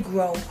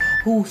Negro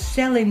who's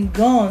selling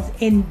guns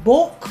in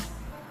bulk,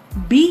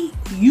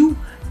 B-U-L-K.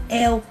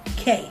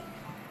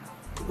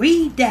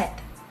 Read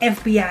that,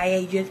 FBI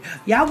agents.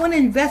 Y'all want to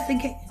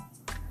investigate?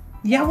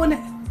 Y'all want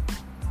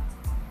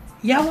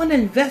to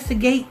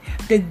investigate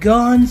the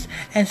guns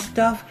and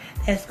stuff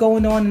that's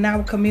going on in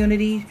our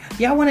communities?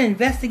 Y'all want to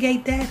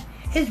investigate that?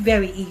 It's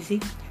very easy.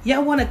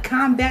 Y'all want to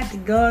combat the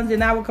guns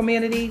in our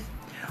communities?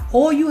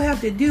 All you have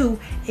to do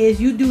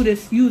is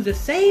use the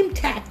same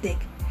tactic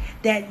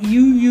that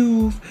you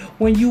use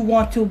when you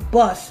want to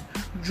bust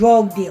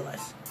drug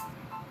dealers.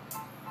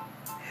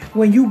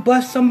 When you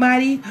bust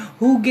somebody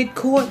who get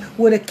caught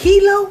with a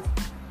kilo,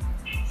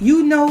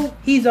 you know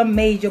he's a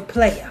major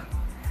player.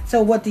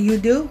 So what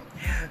do?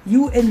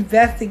 You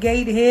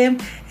investigate him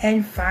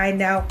and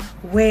find out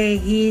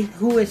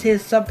who is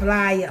his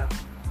supplier.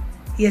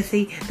 You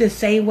see, the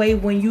same way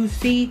when you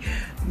see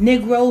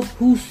Negroes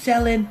who's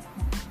selling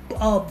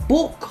a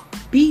bulk,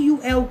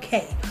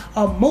 B-U-L-K,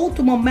 a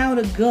multiple amount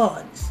of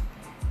guns,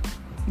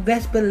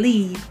 best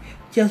believe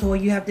just all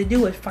you have to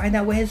do is find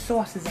out where his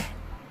source is at.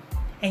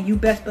 And you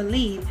best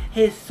believe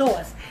his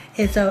source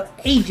is an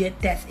agent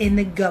that's in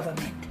the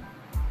government.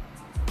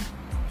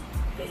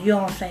 You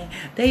know what I'm saying?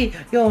 You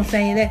know what I'm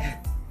saying? That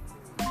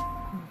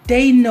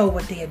they know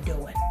what they're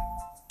doing.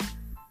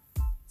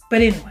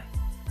 But anyway.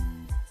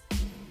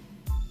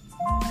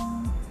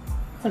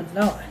 Oh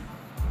Lord.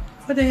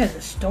 What the hell is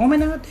it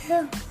storming out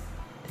there?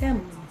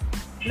 Damn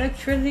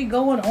electricity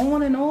going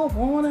on and off,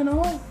 on and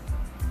off.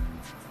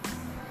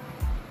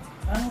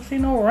 I don't see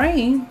no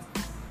rain.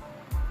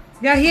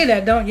 Y'all hear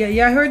that, don't you?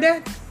 Y'all heard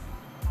that?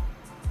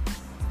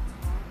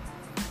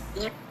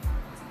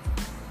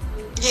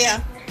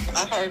 Yeah,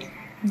 I heard it.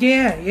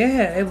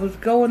 Yeah, it was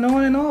going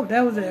on and off.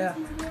 That was the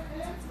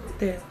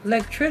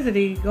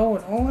electricity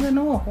going on and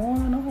off,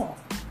 on and off.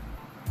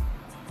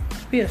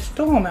 Must be a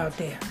storm out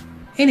there.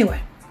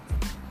 Anyway,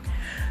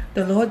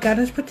 the Lord got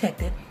us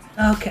protected.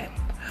 Okay,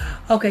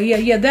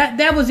 yeah.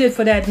 That was it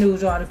for that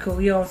news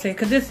article. You know what I'm saying?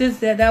 Because this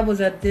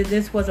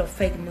was a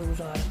fake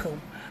news article.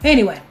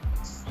 Anyway,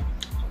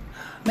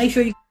 make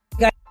sure you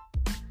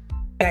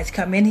guys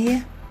come in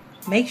here.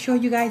 Make sure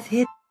you guys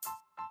hit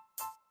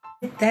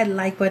that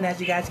like button as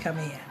you guys come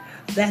in.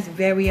 That's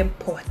very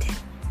important.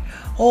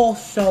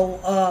 Also,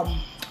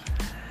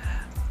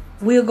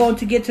 we're going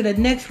to get to the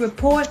next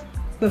report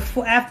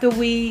after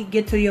we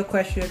get to your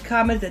question and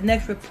comments. The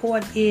next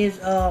report is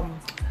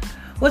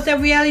what's that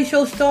reality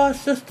show star,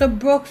 Sister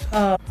Brooks?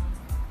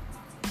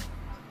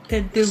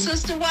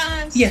 Sister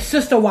Wives? Yes,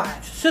 Sister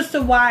Wives.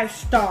 Sister Wives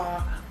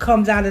star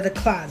comes out of the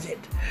closet.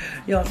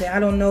 You know what I'm saying? I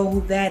don't know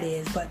who that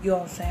is, but you know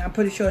what I'm saying? I'm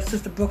pretty sure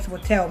Sister Brooks will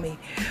tell me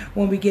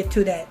when we get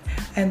to that.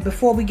 And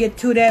before we get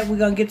to that, we're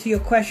going to get to your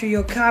question,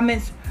 your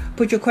comments.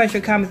 Put your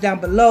question, comments down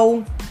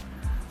below.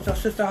 So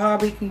Sister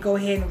Harvey can go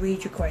ahead and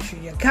read your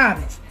question, your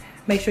comments.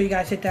 Make sure you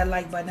guys hit that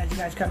like button as you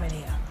guys come in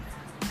here.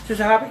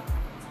 Sister Harvey?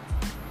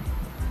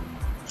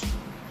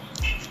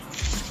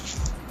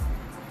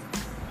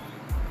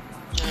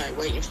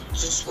 Alright,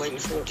 just waiting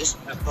for it to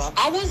step up.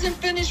 I wasn't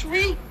finished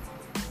reading.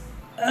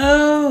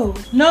 Oh,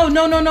 no,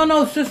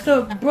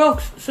 Sister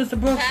Brooks.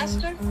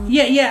 Pastor?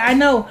 Yeah, I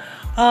know.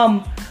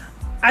 I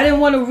didn't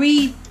want to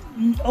read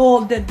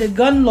all the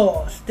gun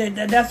laws.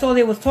 That's all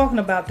they was talking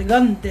about. The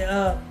gun,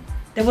 they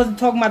wasn't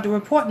talking about the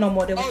report no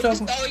more. They was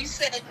talking. You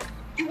said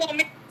you want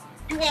me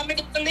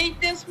to delete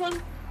this one?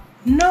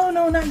 No,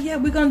 not yet.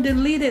 We're gonna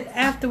delete it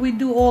after we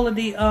do all of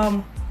the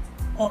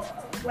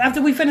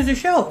after we finish the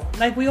show,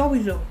 like we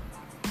always do.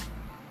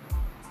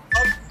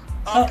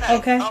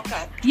 Okay.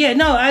 Yeah,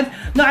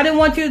 I didn't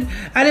want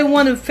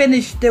to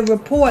finish the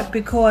report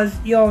because,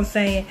 you know what I'm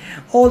saying,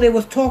 all they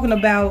was talking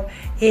about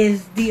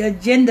is the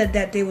agenda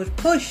that they was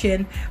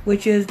pushing,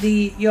 which is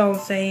the, you know what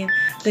I'm saying,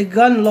 the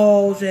gun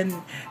laws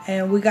and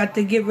we got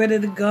to get rid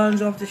of the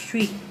guns off the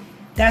street.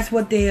 That's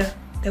what they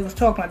was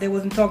talking about. They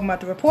wasn't talking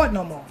about the report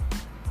no more.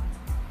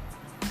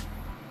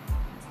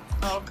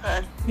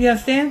 Okay. You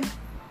understand?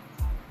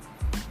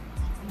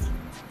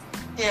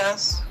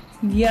 Yes.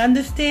 You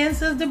understand,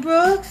 Sister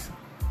Brooks?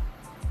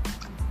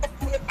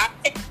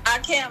 I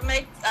can't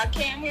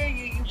hear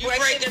you. You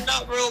breaking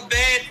up real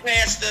bad,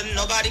 Pastor.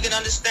 Nobody can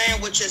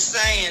understand what you're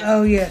saying.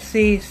 Oh yeah,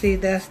 see,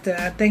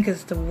 I think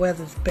it's the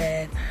weather's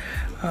bad.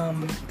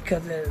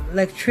 Because the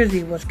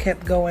electricity was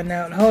kept going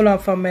out. Hold on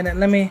for a minute.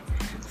 Let me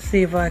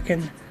see if I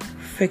can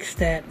fix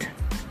that.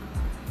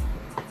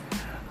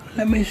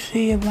 Let me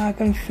see if I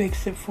can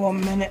fix it for a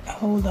minute.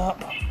 Hold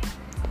up.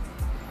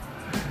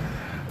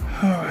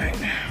 Alright.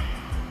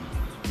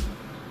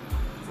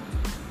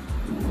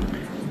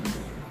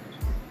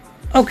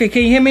 Okay,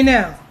 can you hear me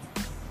now?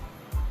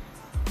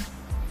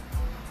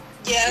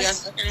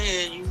 Yes. I can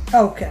hear you.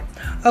 Okay.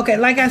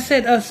 Like I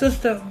said,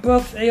 Sister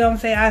Brooks, you know what I'm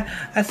saying?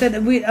 I said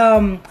that we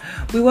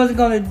wasn't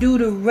gonna do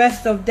the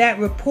rest of that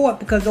report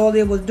because all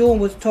they was doing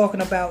was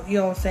talking about, you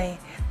know what I'm saying,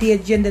 the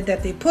agenda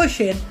that they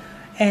pushing,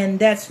 and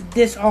that's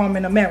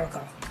disarming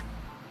America.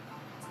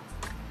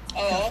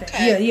 Oh,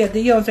 okay. Yeah.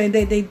 You know what I'm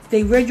saying?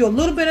 They read you a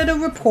little bit of the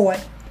report,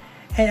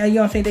 and you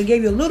know what I'm saying, they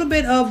gave you a little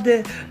bit of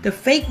the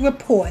fake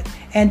report,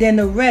 and then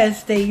the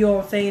rest they, you know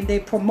what I'm saying, they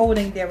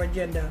promoting their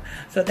agenda.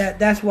 So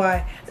that's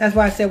why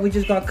I said we're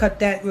just gonna cut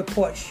that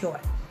report short.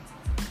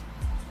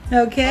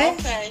 Okay?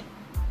 Okay.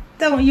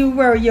 Don't you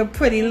worry your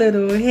pretty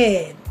little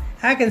head.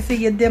 I can see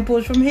your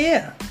dimples from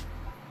here.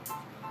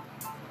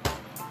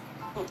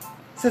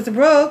 Sister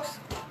Brooks.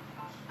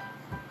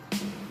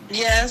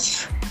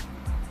 Yes.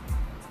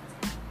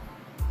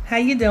 How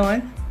you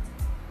doing?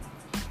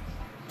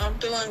 I'm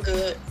doing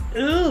good.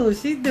 Ooh,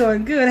 she's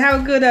doing good. How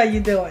good are you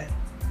doing?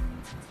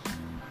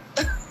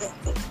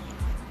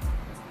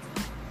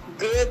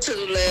 Good to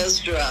the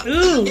last drop.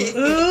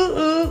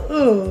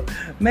 Ooh.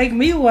 Make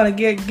me want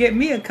to get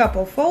me a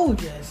couple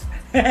Folgers.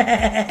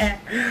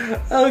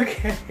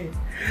 Okay.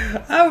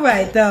 All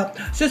right.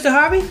 Sister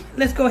Harvey,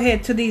 let's go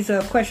ahead to these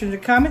questions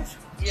and comments.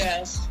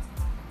 Yes.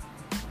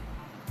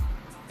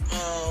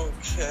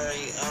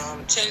 Okay.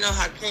 Tina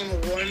Hakima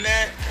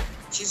Warmat.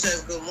 She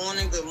says, good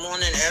morning,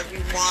 everyone.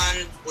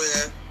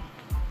 With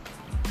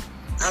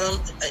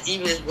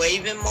either it's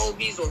waving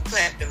emojis or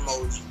clap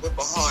emoji with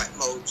a heart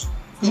emoji.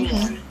 Good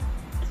morning.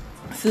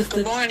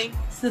 Good morning.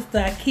 Sister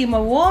Akima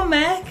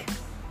Womack.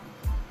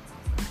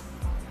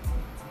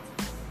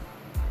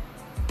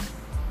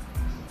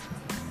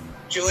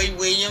 Joy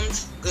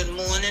Williams, good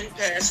morning,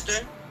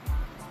 Pastor.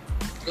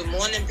 Good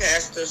morning,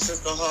 Pastor,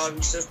 Sister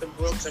Harvey, Sister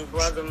Brooks, and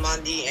Brother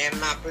Mundy, and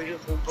my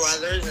beautiful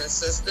brothers and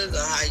sisters.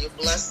 How you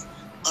bless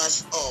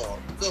us all.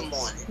 Good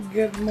morning.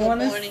 Good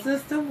morning,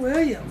 Sister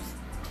Williams.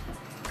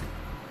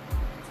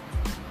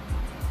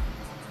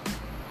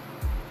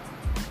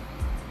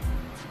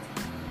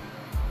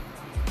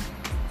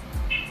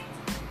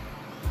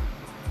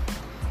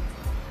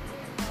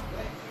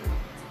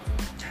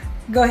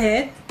 Go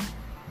ahead.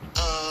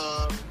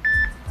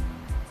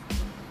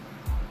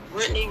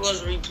 Brittany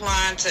was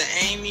replying to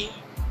Amy.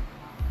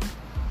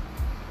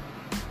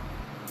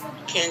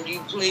 Can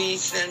you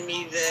please send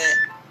me that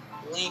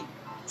link?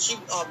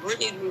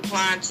 Brittany's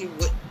replying to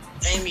what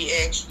Amy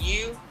asked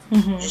you,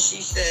 and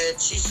she said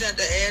she sent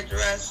the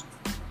address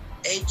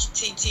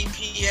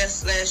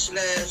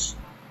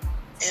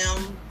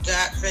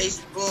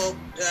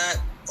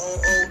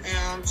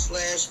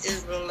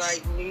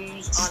https:/m.facebook.com/Israelite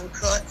News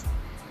Uncut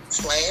 /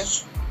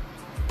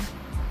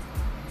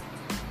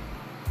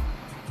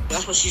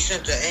 That's what she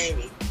sent to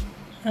Amy.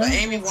 But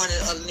Amy wanted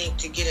a link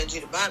to get into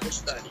the Bible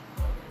study.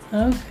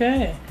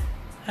 Okay.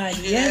 I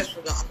guess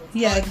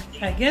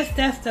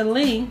that's the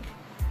link.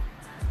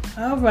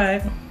 All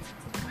right.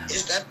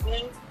 Is that the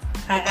link?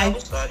 Bible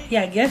study?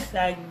 Yeah, I guess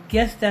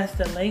that's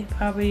the link.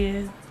 Probably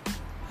is.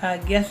 I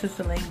guess it's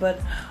the link, but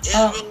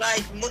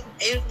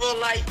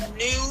Israelite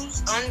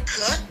News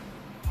Uncut.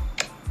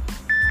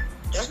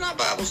 That's not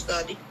Bible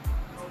study.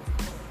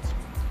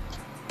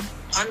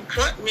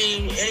 Uncut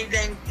means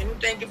anything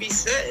can be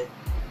said.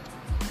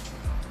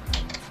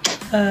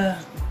 I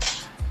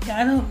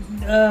don't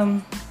know.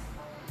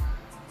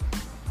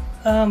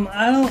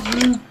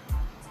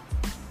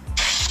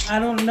 I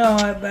don't know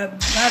how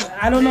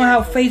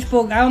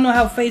Facebook. I don't know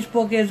how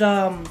Facebook is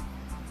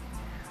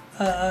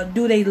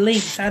do they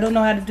links. I don't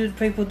know how to do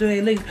people do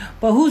they links.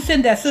 But who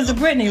sent that? Sister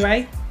Brittany,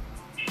 right?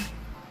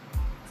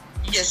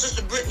 Yeah,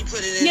 Sister Brittany put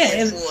it in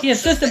there.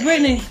 Sister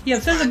Brittany. Yeah,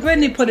 Sister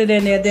Brittany put it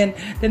in there. Then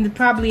it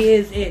probably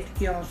is it.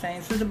 You know what I'm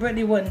saying? Sister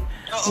Brittany wouldn't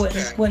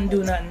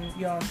do nothing.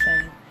 You know what I'm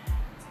saying?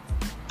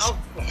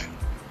 Okay.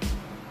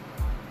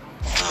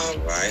 All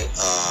right.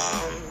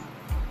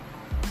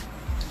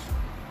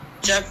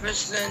 Jeffrey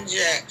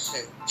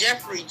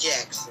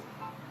Jackson.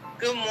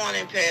 Good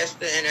morning,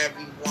 Pastor and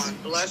everyone.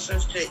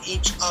 Blessings to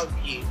each of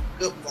you.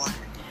 Good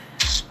morning.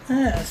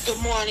 Yes.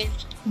 Good morning.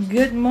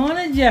 Good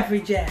morning,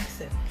 Jeffrey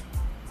Jackson.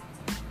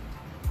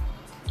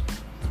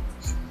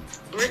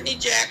 Brittany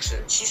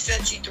Jackson, she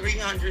sent you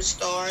 300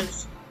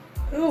 stars.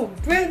 Oh,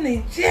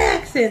 Brittany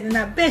Jackson. And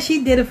I bet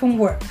she did it from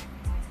work.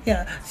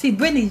 Yeah. See,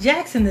 Brittany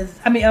Jackson is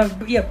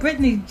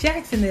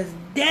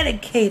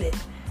dedicated.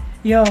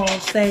 You know what I'm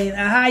saying?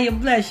 How you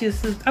bless your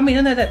sister.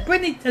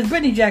 Brittany, it's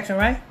Brittany Jackson,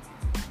 right?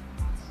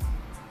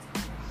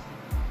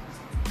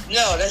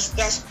 No, that's.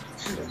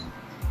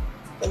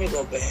 Let me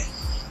go back.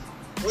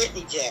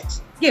 Brittany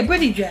Jackson. Yeah,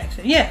 Brittany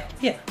Jackson. Yeah.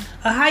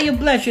 A higher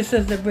bless your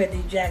sister,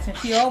 Brittany Jackson.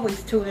 She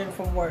always tuned in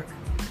from work.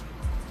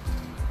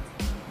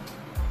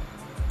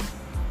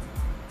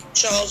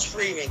 Charles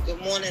Freeman.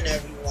 Good morning,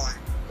 everyone.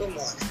 Good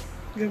morning.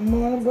 Good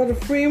morning, Brother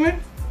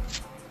Freeman.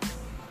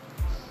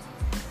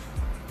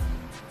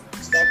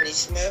 Stephanie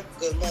Smith.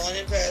 Good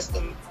morning,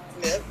 Pastor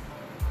Smith.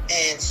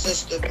 And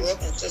Sister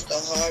Brooke and Sister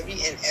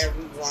Harvey and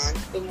everyone.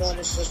 Good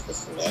morning, Sister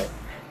Smith.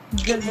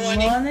 Good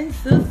morning,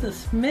 Sister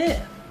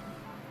Smith.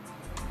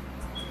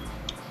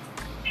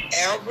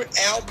 Albert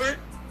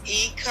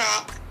E.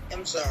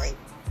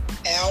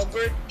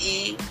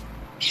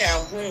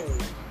 Calhoun,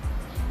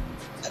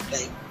 I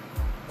think,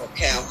 or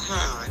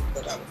Calhoun,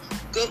 whatever.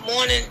 Good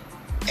morning,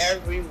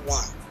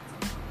 everyone.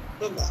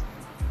 Good morning.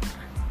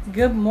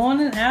 Good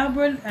morning,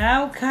 Albert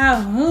Al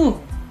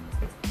Calhoun.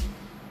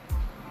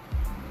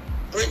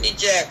 Brittany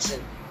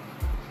Jackson.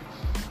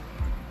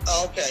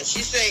 Okay,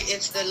 she say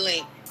it's the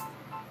link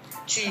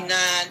to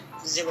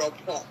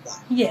 90.1.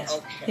 Yes.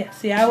 Okay.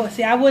 Yeah.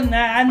 I wouldn't.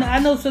 I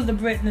know Sister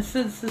Brittany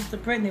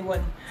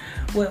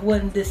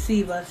wouldn't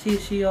deceive us. She,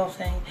 you know what I'm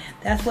saying.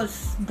 That's what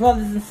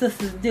brothers and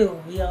sisters do.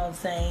 You know what I'm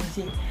saying.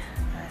 Okay.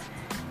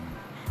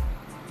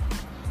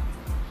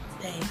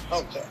 You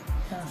know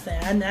what I'm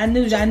saying. I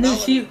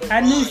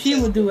knew she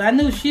would do. I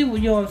knew she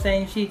would. You know what I'm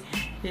saying.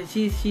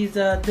 She's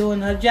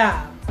doing her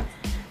job.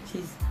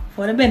 She's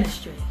for the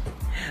ministry.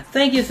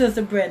 Thank you,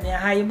 Sister Brittany.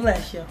 How you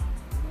bless you.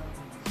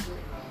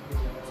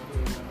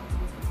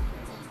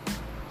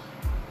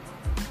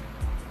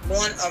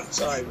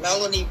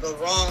 Melanie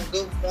Barone.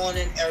 Good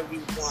morning,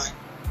 everyone.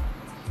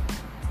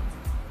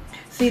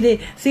 See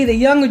the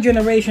younger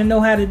generation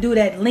know how to do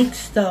that link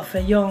stuff,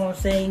 and you know what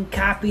I'm saying,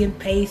 copy and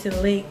paste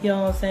and link. You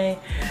know what I'm saying.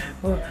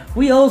 Well,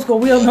 we old school.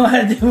 We don't know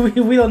how to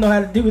do. We don't know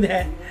how to do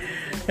that.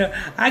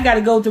 I got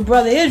to go to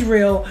Brother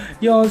Israel.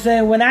 You know what I'm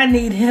saying, when I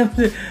need him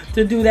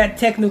to do that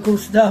technical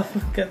stuff,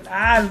 because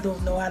I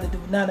don't know how to do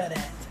none of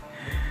that.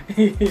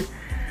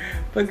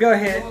 But go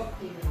ahead.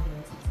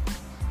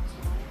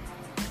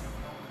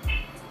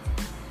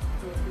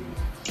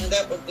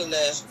 That was the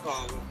last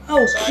comment.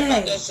 Okay. Sorry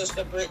about that,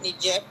 Sister Brittany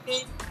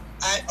Jackson.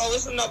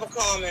 It's another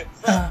comment.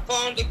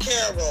 Fonda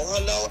Carroll.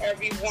 Hello,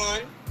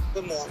 everyone.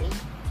 Good morning.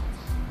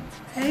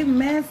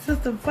 Amen,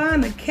 Sister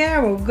Fonda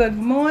Carroll. Good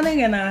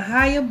morning, and a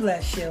higher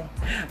bless you.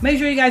 Make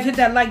sure you guys hit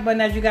that like button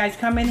as you guys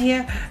come in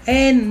here.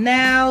 And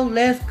now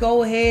let's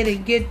go ahead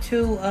and get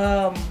to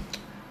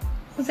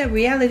what's that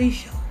reality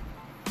show?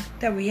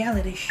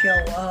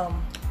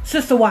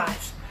 Sister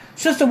Wives.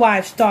 Sister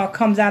Wives star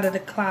comes out of the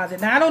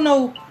closet. Now I don't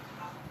know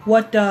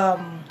what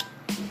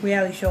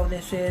reality show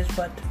this is,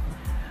 but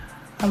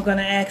I'm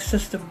gonna ask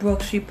Sister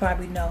Brooks. She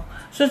probably know.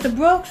 Sister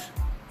Brooks?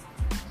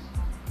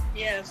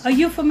 Yes. Are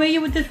you familiar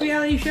with this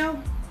reality show?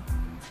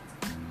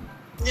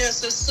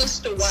 Yes, it's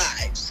Sister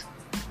Wives.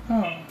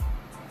 Oh.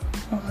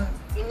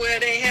 Where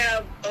they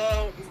have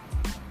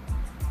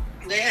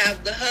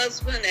the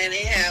husband, and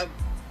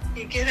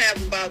he can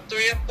have about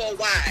 3 or 4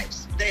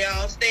 wives. They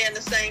all stay in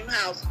the same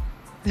house.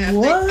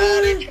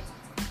 What?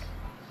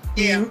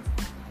 Yeah.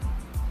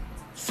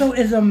 So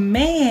it's a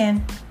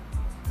man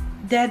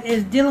that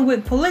is dealing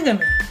with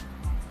polygamy.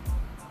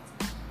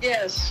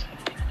 Yes.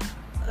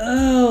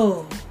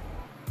 Oh.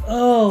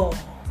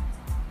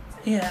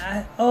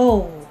 Yeah.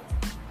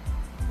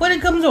 What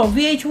it comes on?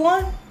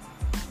 VH1?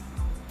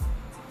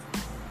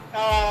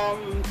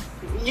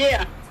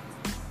 Yeah.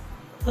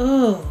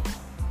 Oh.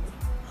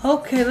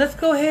 Okay, let's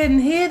go ahead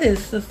and hear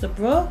this, Sister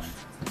Brooks.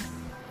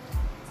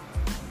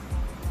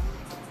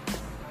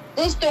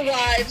 Sister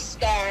Wives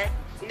star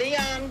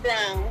Leon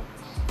Brown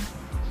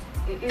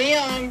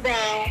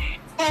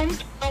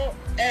comes out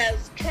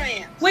as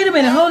trans. Wait a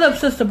minute, hold up,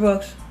 Sister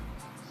Brooks.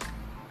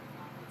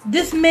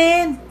 This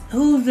man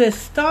who's the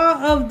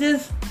star of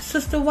this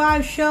Sister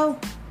Wives show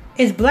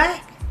is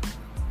black?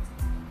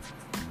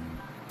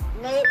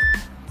 Nope.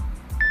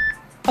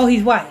 Oh,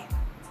 he's white.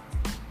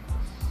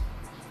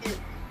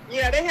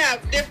 Yeah, they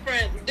have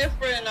different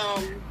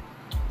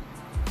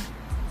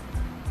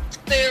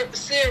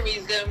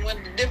series, and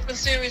when the different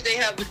series they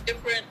have the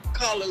different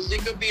colors.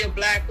 It could be a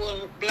black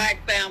one, black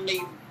family,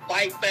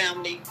 white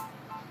family.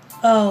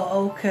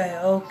 Oh,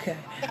 okay.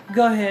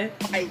 Go ahead.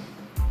 White.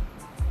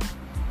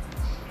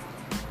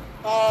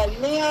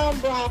 Leon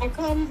Brown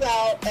comes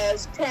out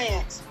as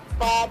trans.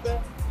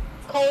 Father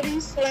Cody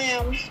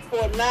slams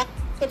for not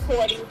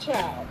supporting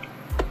child.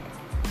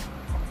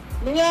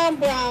 Leon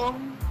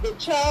Brown, the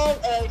child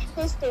of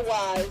Sister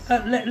Wives.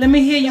 Let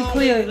me hear you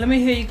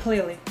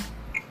clearly.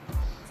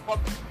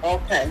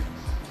 Okay.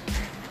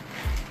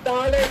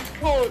 Starlet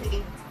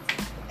Cody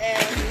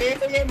and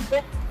Miriam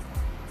Brown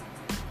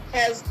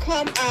has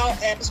come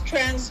out as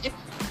transgender.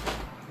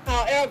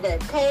 However,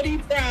 Cody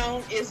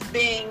Brown is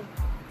being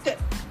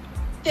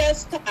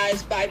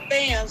chastised by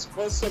fans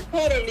for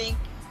supposedly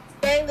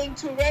failing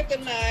to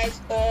recognize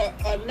or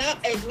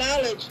not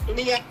acknowledge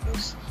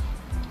Leon's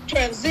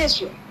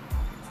transition.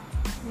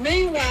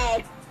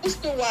 Meanwhile,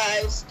 Sister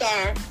Wives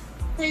star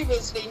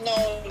previously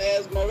known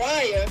as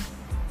Mariah,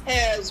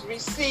 has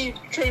received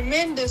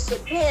tremendous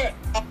support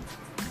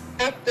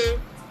after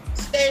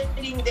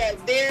stating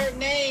that their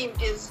name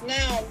is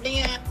now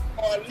Leon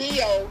or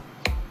Leo,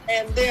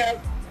 and their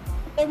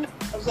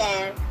pronouns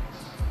are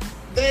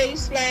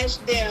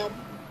they/them,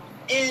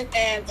 in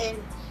an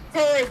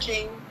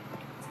encouraging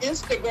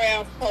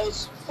Instagram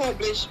post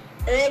published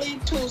early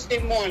Tuesday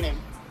morning.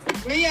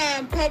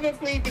 Leon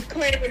publicly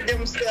declared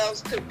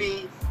themselves to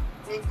be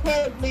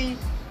incredibly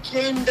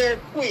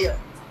genderqueer,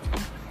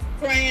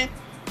 trans,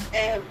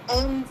 and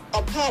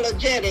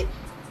unapologetic.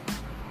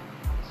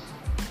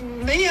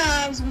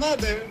 Leon's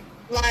mother,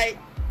 like,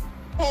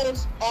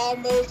 post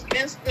almost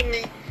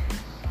instantly,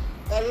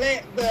 the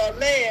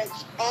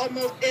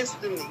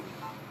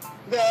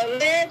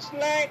alleged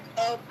lack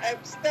of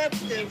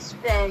acceptance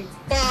from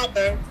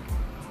father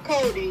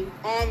Cody,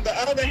 on the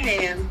other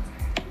hand,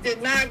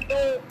 did not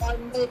go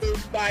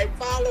unnoticed by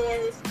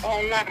followers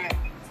online.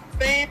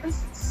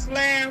 Fans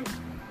slammed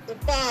the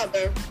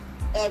father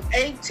of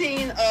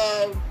 18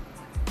 of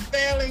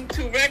failing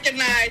to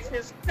recognize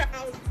his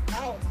child's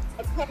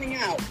coming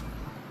out.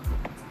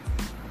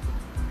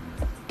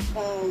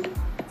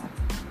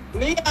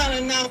 Leon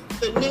announced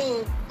the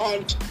news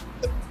on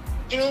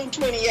June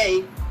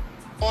 28th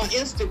on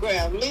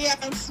Instagram.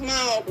 Leon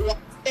smiled while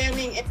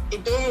standing in a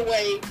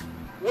doorway,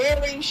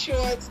 wearing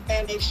shorts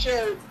and a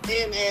shirt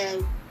in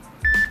an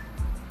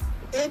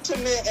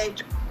intimate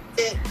and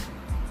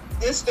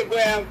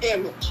Instagram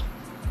image.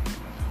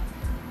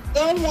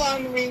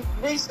 Someone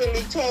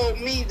recently told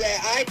me that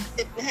I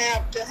didn't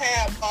have to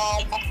have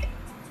all my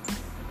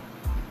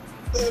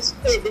things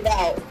figured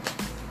out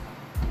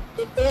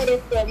in order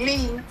for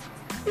me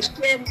to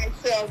share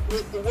myself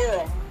with the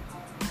world.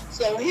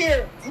 So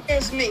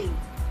here's me,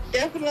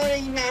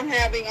 definitely not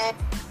having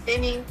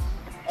any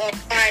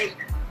of my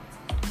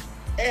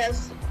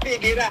as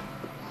figured out.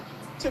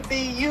 To be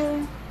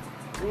you,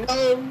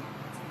 know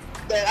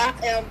that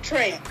I am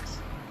trans.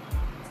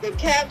 The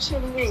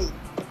caption reads,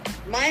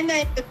 "My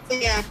name is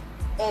Leon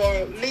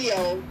or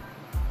Leo.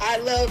 I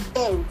love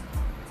both.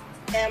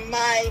 And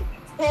my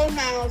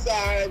pronouns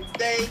are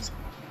they,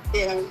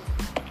 them."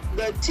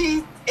 The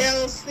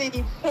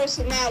TLC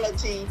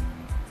personality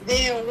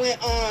then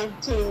went on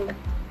to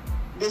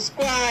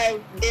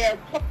describe their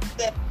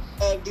process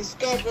of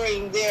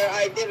discovering their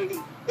identity.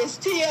 It's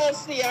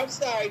TLC, I'm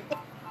sorry.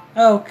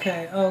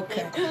 Okay.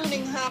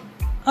 Including how...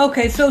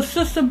 Okay, so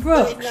Sister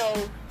Brooks.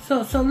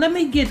 Know. So let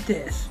me get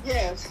this.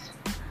 Yes.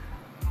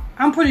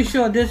 I'm pretty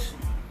sure this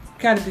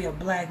got to be a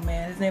black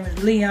man. His name is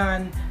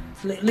Leon.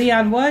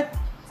 Leon what?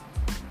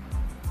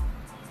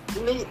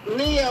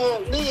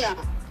 Leon.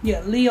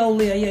 Yeah, Leo.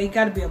 Yeah, he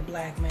got to be a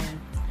black man.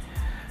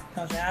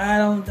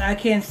 I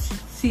can't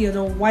see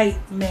a white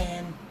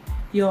man.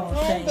 You know what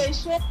I'm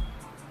saying?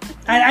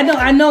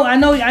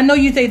 I know.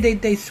 You say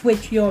they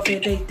switch. You know,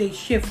 they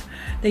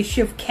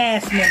shift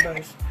cast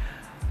members,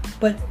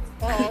 but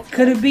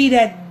could it be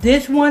that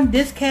this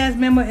cast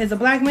member is a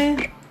black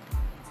man?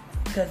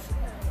 Because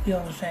you know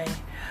what I'm saying.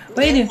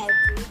 But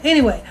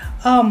anyway,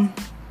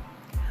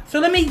 so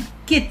let me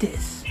get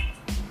this.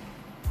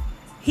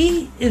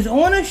 He is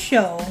on a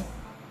show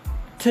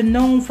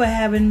known for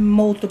having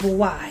multiple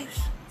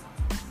wives,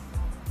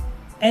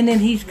 and then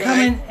he's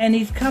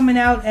coming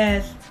out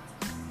as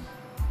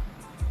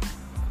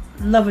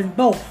loving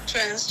both.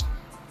 Trans.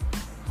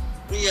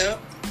 Yeah.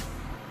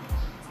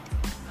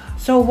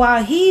 So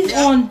while he's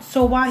on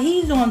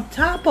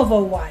top of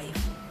a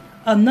wife,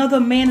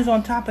 another man is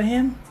on top of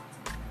him.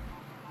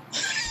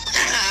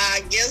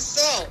 I guess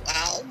so.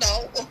 I don't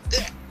know.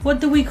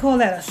 What do we call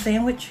that? A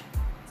sandwich?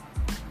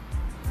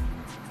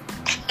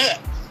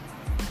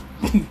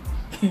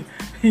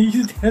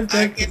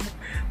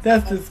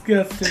 That's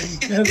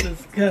disgusting. That's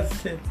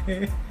disgusting.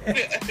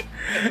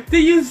 Do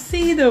you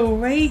see the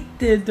rate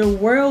that the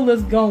world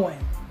is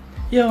going?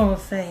 You know what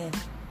I'm saying?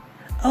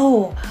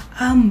 Oh,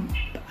 I'm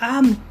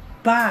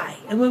bi.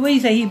 What do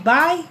you say? He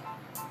bi?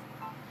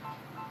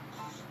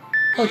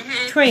 Oh,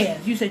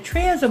 trans. You said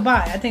trans or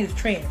bi? I think it's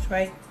trans,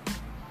 right?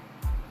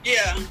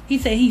 Yeah. He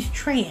said he's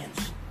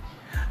trans.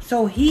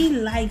 So he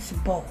likes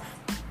both.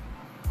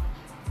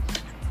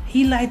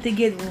 He liked to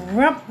get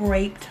rump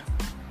raped,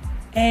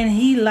 and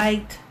he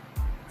liked...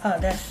 Oh,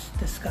 that's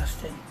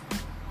disgusting.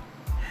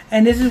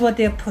 And this is what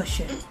they're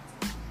pushing. You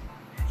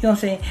know what I'm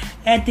saying?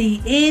 At the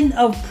end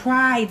of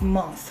Pride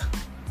Month,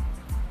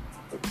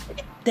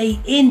 they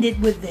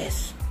ended with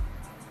this.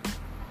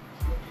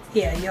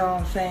 Yeah, you know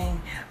what I'm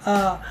saying?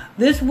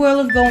 This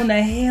world is going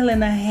to hell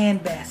in a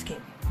handbasket.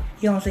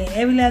 You know what I'm saying?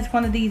 Every last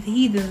one of these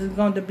heathens is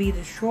going to be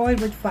destroyed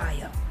with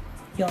fire.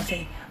 You know what I'm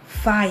saying?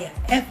 Fire.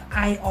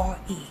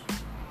 F-I-R-E.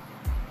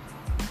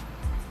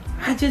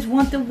 I just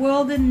want the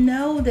world to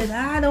know that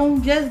I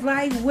don't just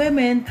like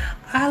women.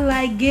 I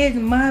like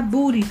getting my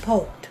booty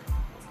poked.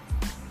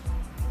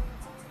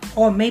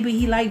 Or maybe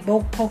he like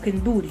poking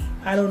booty.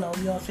 I don't know.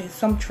 You know what I'm saying?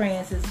 Some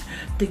trans is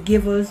the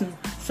givers and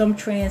some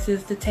trans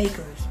is the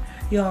takers.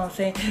 You know what I'm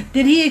saying?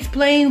 Did he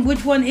explain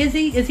which one is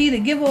he? Is he the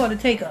giver or the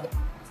taker?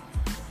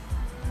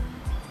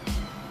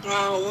 We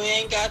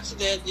ain't got to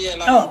that yet.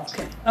 Oh,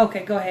 okay.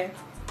 Okay, go ahead.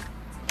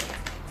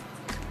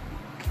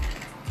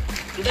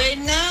 They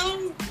now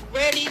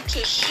ready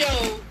to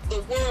show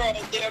the world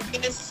their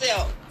best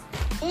self,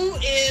 who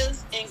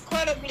is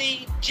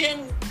incredibly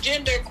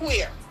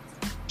genderqueer,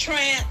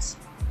 trans,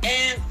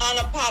 and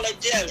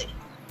unapologetic.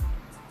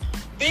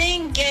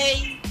 Being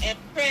gay and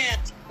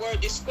trans were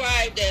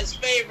described as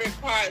favorite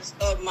parts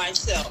of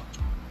myself.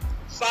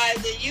 By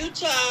the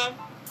Utah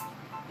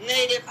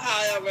native,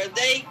 however,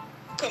 they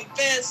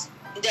confess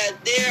that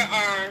there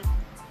are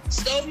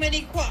so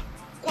many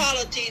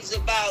qualities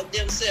about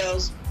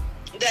themselves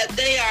that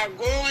they are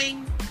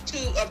growing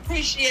to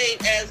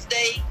appreciate as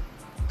they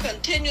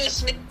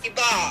continuously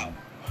evolve.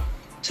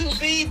 To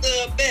be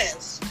the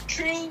best,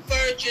 true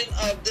version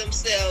of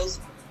themselves,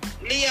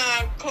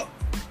 Leon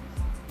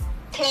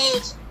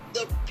closed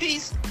the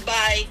piece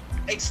by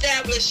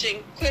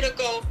establishing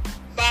critical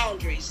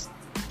boundaries.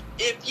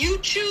 If you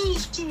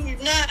choose to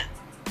not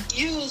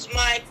use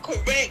my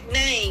correct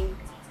name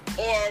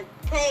or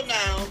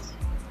pronouns,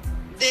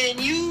 then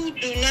you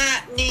do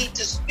not need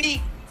to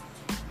speak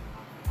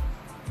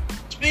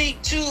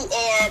to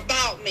or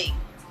about me.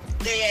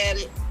 They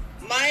added,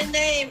 my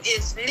name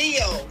is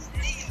Leo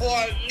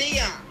or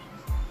Leon,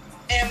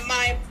 and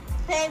my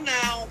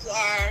pronouns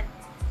are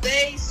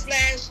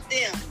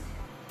they/them.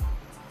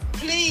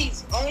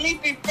 Please only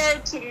refer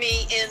to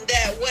me in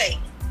that way.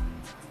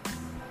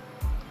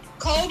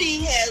 Cody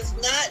has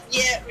not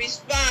yet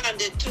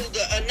responded to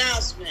the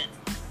announcement,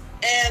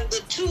 and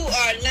the two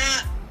are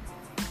not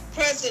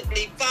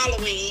presently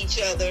following each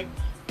other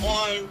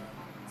on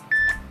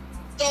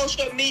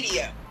social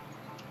media.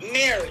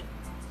 Mary,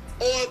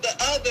 on the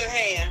other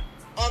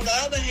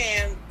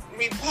hand,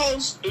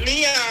 repost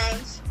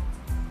Leon's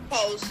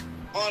post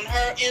on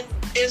her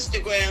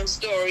Instagram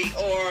story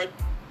or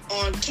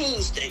on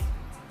Tuesday.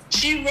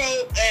 She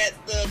wrote at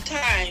the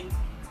time,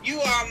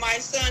 "You are my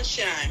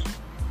sunshine."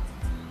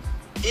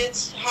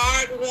 It's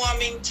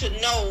heartwarming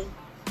to know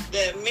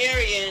that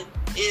Marion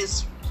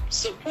is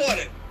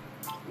supportive.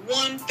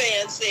 One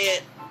fan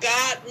said,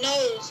 God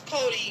knows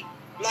Cody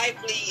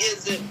likely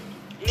isn't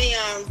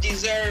Leon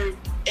deserved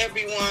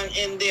everyone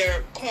in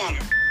their corner.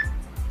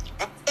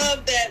 I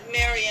love that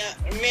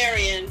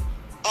Marion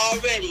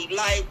already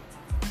liked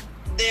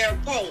their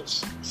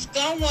post.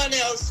 Someone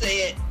else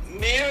said,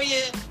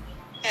 Marion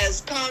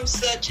has come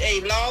such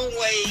a long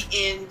way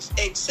in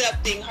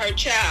accepting her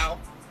child,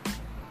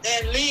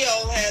 and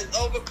Leo has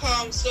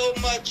overcome so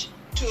much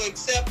to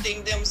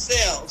accepting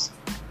themselves.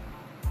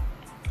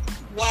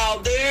 While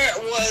there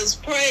was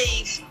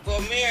praise for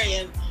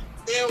Marion,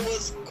 there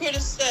was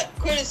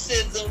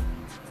criticism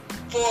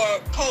for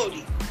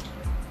Cody.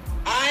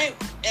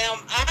 Am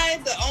I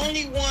the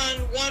only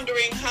one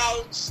wondering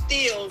how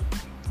still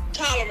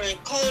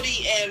tolerant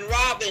Cody and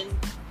Robin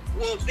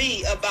will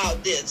be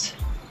about this?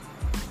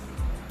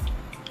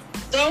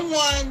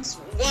 Someone's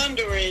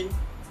wondering.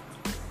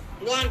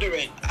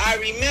 I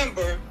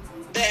remember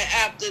that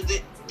after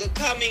the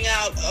coming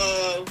out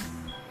of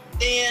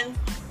then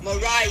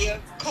Mariah,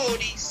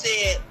 Cody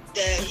said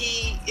that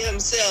he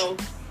himself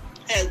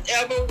has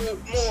ever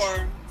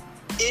more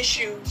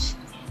issues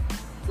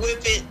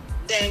with it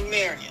than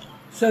Marion.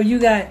 So you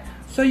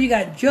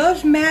got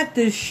Judge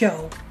Mathis'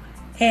 show,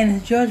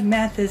 and Judge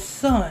Mathis'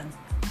 son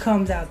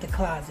comes out the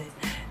closet.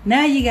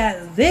 Now you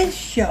got this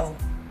show,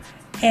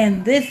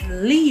 and this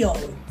Leo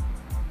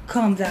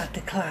comes out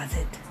the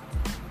closet.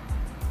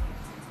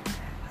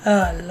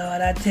 Oh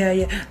Lord, I tell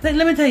you.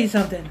 Let me tell you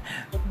something.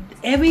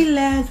 Every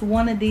last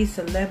one of these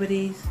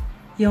celebrities,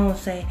 you know what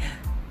I'm saying?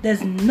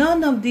 There's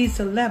none of these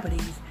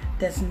celebrities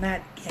that's not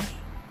gay.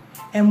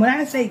 And when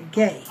I say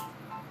gay,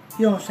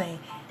 you know what I'm saying?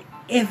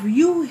 If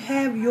you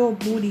have your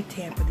booty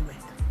tampered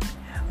with,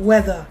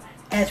 whether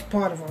as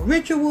part of a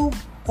ritual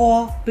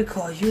or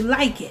because you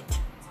like it,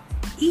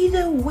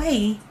 either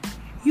way,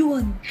 you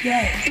are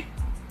gay.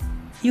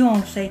 You know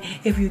what I'm saying?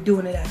 If you're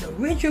doing it as a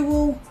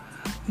ritual,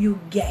 you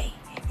gay.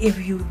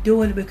 If you're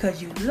doing it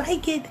because you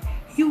like it,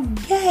 you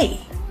gay.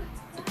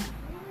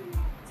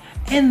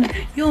 And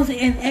you know what I'm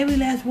saying? And every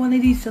last one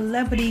of these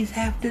celebrities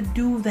have to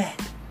do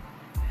that.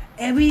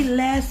 Every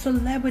last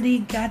celebrity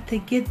got to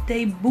get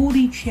their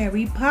booty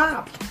cherry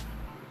popped.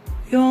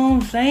 You know what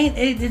I'm saying?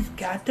 It's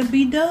got to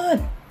be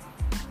done.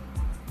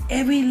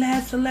 Every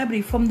last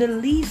celebrity, from the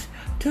least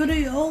to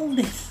the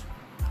oldest.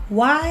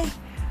 Why?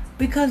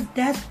 Because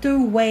that's the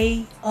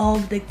way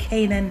of the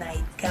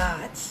Canaanite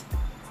gods.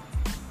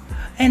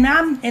 And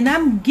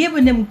I'm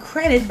giving them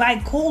credit by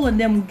calling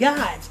them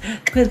gods,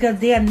 because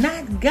they're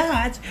not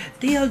gods.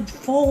 They are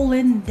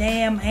fallen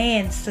damn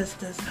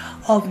ancestors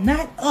of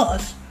not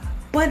us,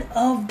 but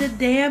of the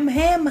damn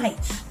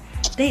Hamites.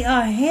 They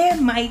are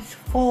Hamites'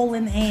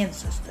 fallen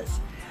ancestors.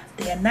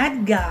 They are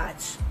not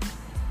gods.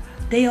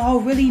 They are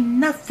really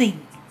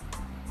nothing.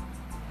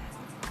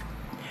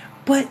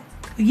 But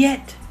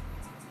yet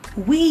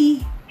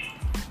we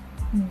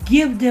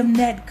give them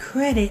that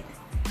credit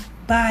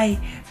by,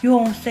 you know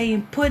what I'm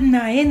saying, putting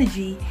our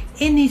energy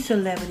in these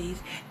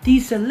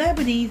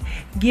celebrities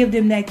give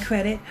them that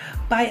credit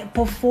by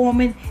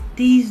performing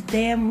these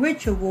damn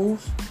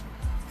rituals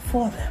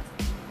for them.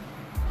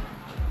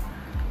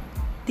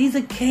 These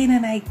are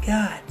Canaanite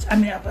gods.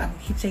 I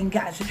keep saying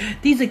gods.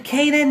 These are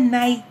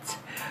Canaanite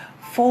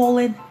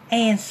fallen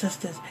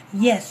ancestors.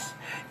 Yes.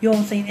 You know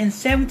what I'm saying? In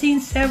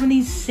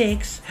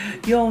 1776,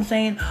 you know what I'm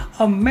saying,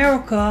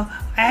 America,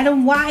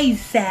 Adam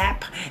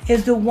Weishaupt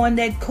is the one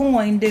that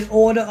coined the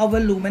Order of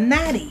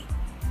Illuminati.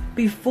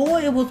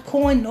 Before it was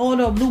coined the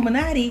Order of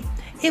Illuminati,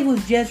 it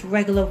was just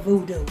regular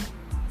voodoo.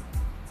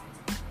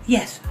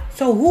 Yes.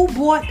 So who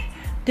brought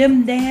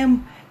them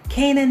damn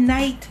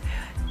Canaanite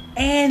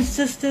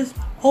ancestors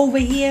over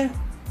here?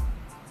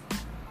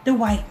 The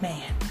white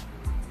man.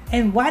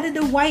 And why did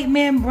the white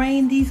man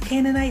bring these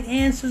Canaanite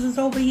ancestors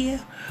over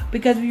here?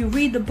 Because if you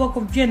read the book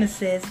of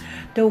Genesis,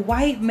 the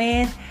white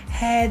man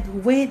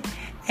had went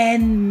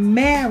and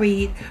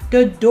married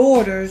the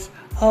daughters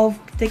of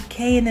the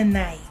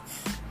Canaanites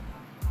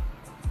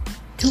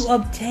to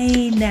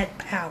obtain that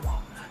power,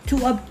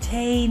 to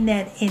obtain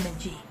that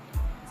energy,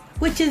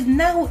 which is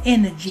no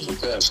energy.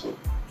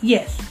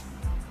 Yes.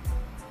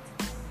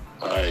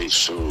 Alright,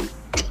 so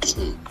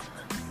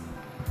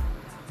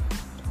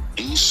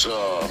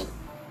Esau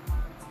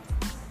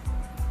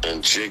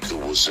and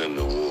Jacob was in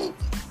the womb.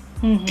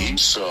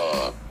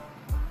 Esau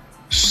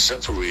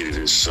separated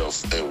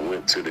himself and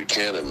went to the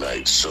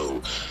Canaanites.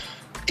 So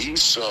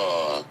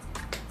Esau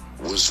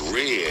was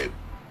red,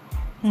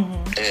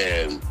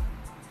 and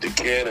the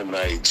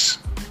Canaanites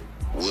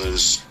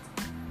was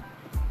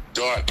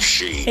dark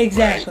shade.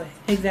 Exactly, right?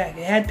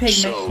 Exactly. It had pigment.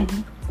 So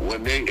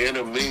when they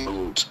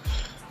intermingled,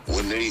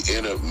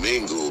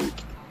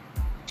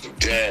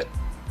 that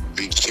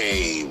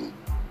became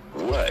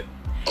what?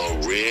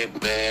 A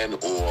red man or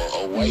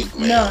a white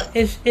man? No,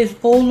 it's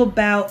all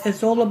about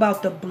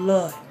the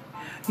blood.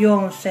 You know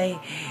what I'm saying?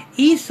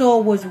 Esau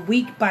was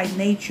weak by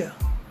nature.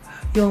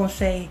 You know what I'm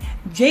saying?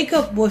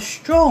 Jacob was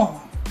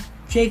strong.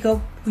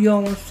 Jacob, you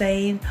know what I'm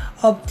saying,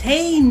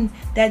 obtained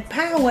that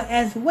power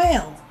as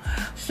well.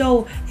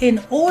 So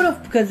in order,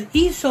 because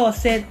Esau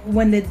said,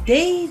 when the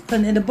days,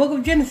 in the book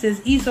of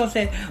Genesis, Esau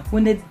said,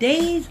 when the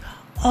days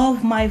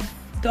of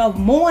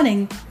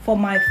mourning for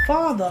my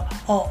father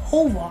are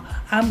over,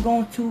 I'm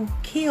going to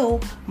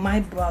kill my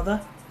brother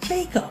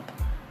Jacob.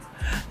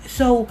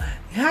 So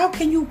how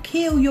can you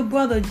kill your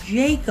brother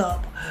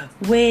Jacob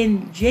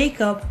when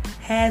Jacob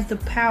has the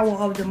power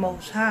of the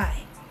Most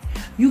High?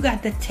 You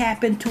got to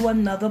tap into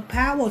another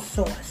power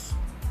source.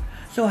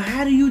 So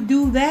how do you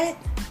do that?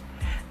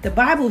 The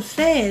Bible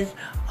says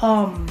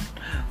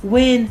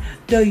when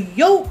the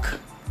yoke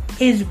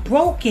is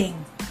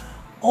broken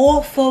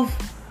off of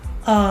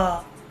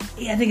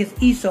I think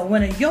it's Esau.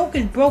 When a yoke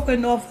is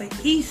broken off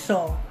of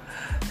Esau,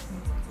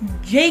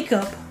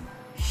 Jacob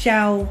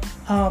shall,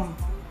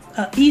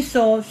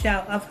 Esau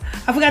shall,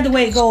 I forgot the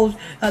way it goes.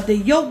 The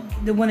yoke,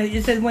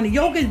 it says when the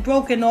yoke is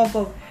broken off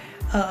of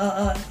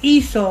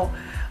Esau,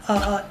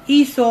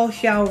 Esau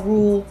shall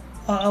rule,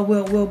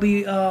 will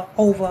be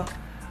over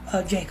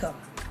Jacob,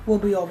 will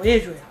be over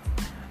Israel.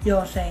 You know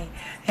what I'm saying?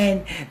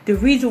 And the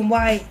reason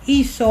why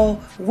Esau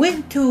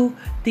went to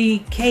the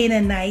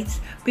Canaanites,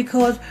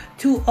 because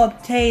to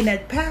obtain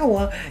that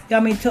power,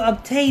 to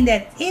obtain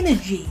that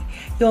energy, you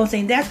know what I'm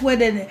saying? That's where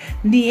the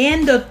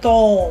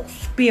Neanderthal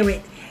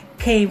spirit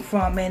came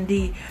from. And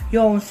you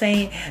know what I'm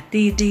saying?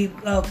 The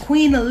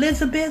Queen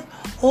Elizabeth,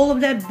 all of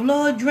that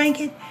blood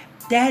drinking,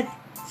 that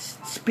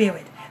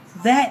spirit,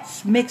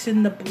 that's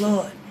mixing the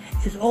blood.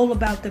 It's all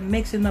about the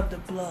mixing of the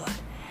blood.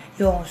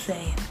 You know what I'm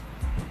saying?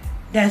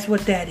 That's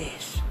what that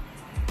is.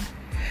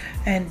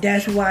 And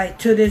that's why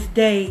to this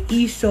day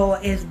Esau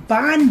is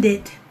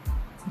bonded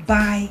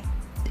by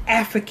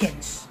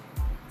Africans.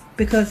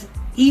 Because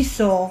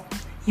Esau,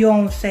 you know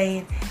what I'm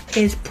saying,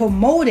 is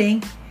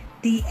promoting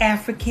the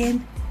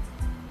African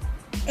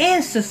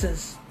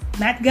ancestors.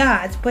 Not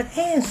gods, but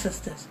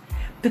ancestors.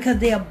 Because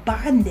they are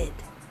bonded.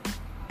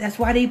 That's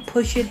why they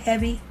push it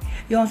heavy.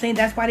 You know what I'm saying?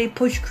 That's why they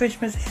push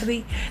Christmas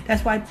heavy.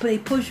 That's why they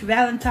push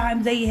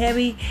Valentine's Day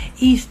heavy,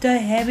 Easter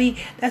heavy.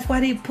 That's why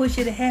they push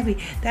it heavy.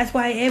 That's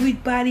why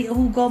everybody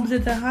who goes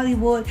into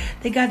Hollywood,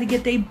 they got to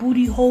get their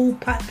booty hole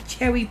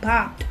cherry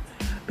popped.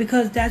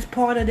 Because that's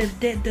part of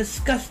the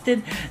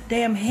disgusting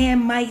damn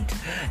Hamite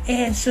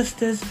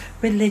ancestors'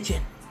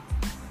 religion.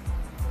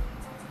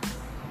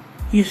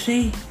 You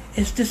see?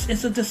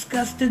 It's a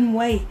disgusting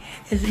way.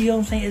 You know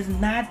what I'm saying? It's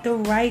not the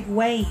right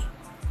way.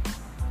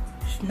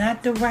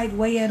 Not the right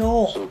way at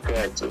all.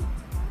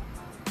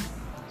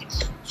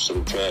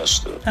 So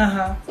Pastor,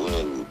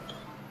 when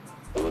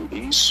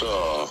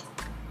Esau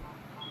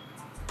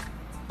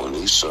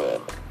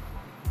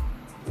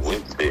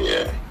went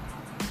there,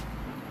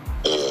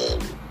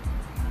 and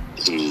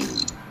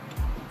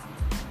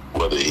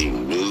whether he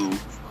knew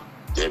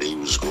that he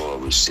was going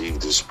to receive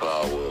this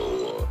power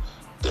or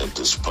that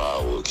this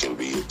power can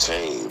be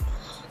attained,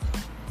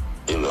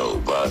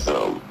 by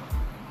him.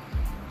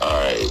 All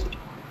right.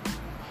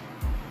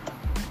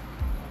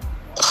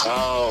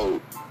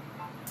 How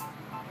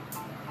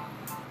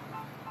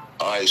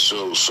right,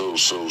 so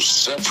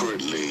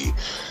separately,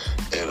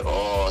 and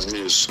all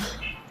his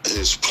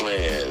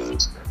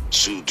plans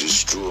to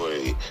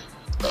destroy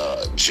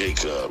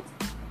Jacob,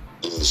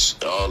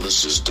 all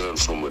this is done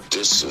from a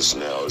distance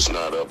now. It's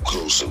not up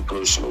close and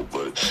personal,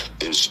 but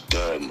it's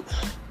done.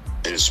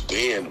 It's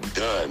being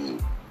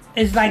done.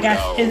 It's like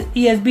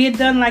it's being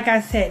done like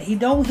I said. He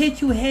don't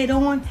hit you head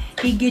on.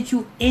 He gets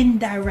you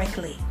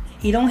indirectly.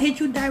 He don't hit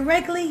you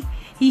directly.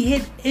 He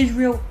hit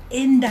Israel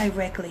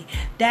indirectly.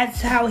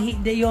 That's how he.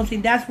 You know what I'm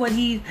saying? That's what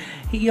he.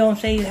 You know what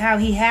I'm saying? How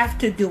he have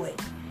to do it.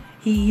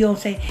 You know what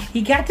I'm saying?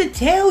 He got to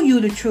tell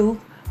you the truth,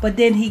 but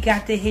then he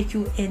got to hit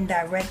you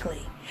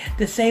indirectly.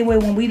 The same way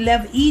when we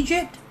left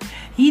Egypt,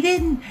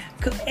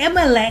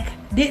 Amalek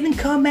didn't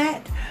come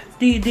at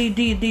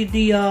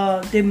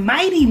the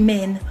mighty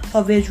men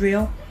of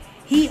Israel.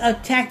 He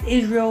attacked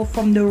Israel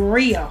from the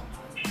rear.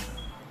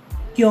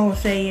 You know what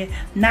I'm saying?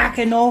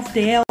 Knocking off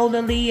the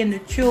elderly and the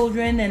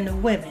children and the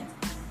women.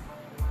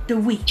 The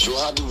weak. So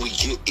how do we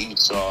get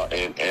Esau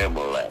and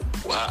Amalek?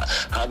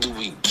 How do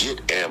we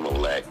get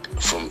Amalek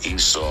from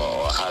Esau?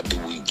 Or how do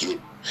we get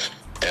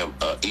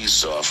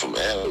Esau from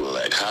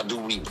Amalek? How do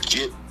we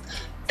get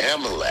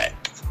Amalek?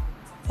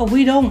 Oh,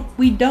 we don't.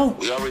 We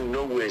already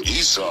know where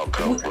Esau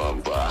come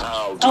from, but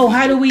how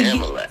do we get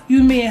Amalek?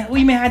 You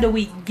mean how do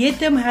we get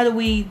them? How do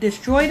we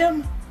destroy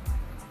them?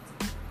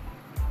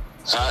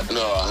 How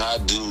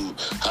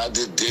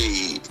did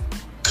they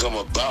come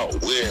about?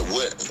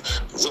 What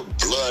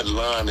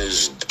bloodline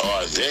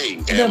are they?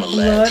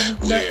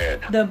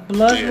 The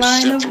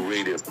bloodline of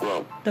separated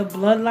from the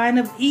bloodline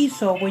of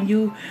Esau. When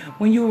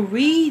you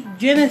read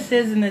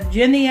Genesis and the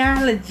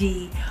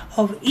genealogy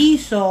of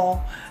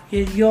Esau,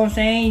 you know what I'm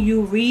saying?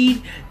 You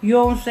read, you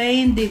know what I'm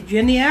saying, the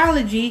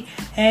genealogy,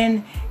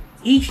 and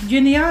each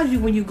genealogy,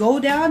 when you go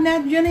down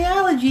that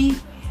genealogy,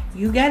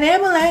 you got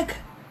Amalek.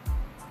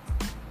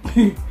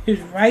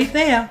 It's right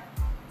there.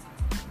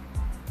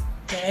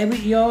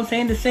 You know what I'm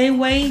saying? The same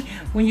way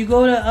when you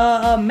go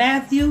to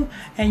Matthew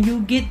and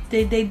you get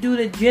they do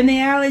the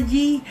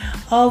genealogy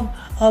of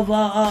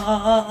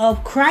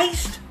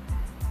Christ.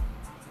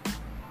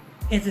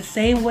 It's the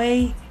same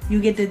way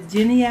you get the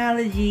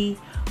genealogy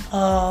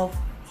of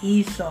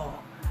Esau.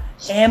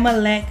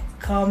 Amalek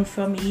comes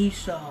from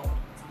Esau.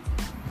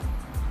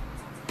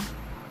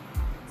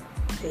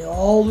 They're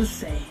all the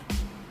same.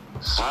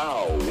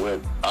 How?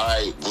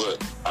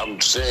 I'm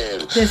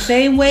saying the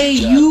same way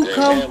you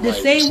come. The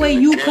same way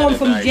you come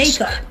from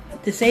Jacob.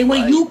 The same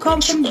way you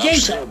come from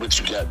Jacob. But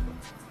you got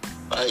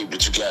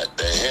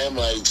the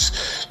Hamites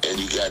and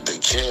you got the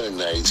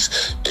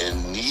Canaanites,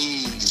 and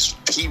these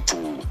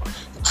people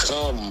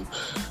come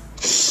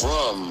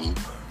from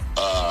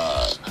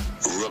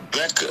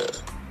Rebecca.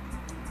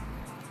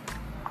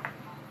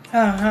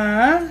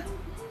 Uh-huh.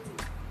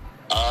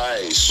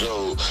 Alright,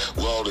 so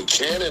the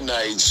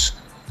Canaanites,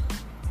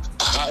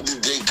 how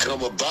did they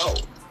come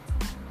about?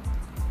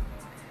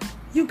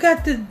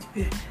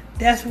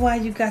 That's why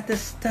you got to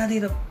study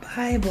the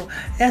Bible.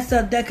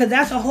 Because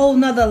that's a whole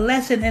nother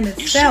lesson in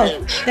itself.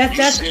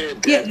 That's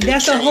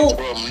a whole.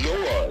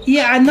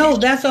 Yeah, I know.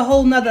 That's a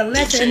whole nother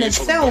lesson in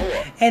itself,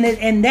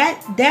 and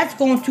that's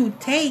going to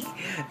take,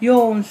 you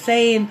know what I'm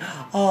saying,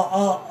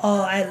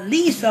 at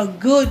least a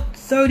good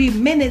 30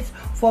 minutes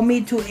for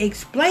me to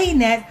explain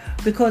that,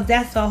 because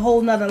that's a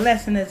whole nother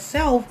lesson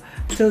itself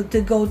to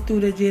go through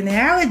the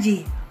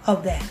genealogy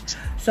of that.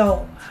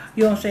 So,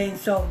 you know what I'm saying?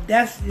 So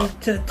that's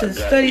to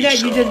study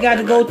that, you just got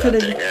to go to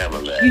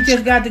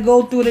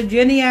through the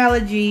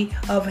genealogy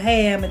of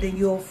Ham, and then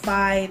you'll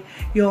find,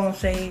 you know what I'm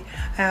saying,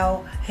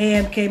 how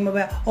Ham came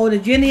about. Or the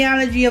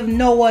genealogy of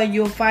Noah, and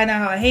you'll find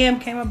out how Ham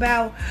came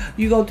about.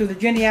 You go through the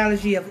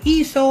genealogy of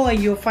Esau, and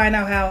you'll find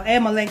out how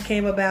Amalek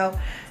came about,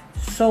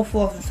 so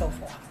forth and so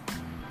forth.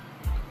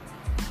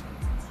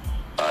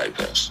 All right,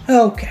 Pass.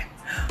 Okay.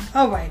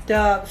 All right.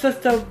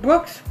 Sister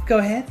Brooks, go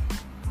ahead.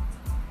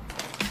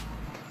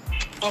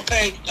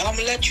 Okay, I'm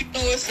gonna let you know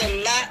it's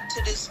a lot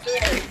to this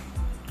story.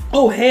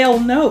 Oh,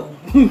 hell no.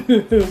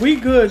 We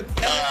good.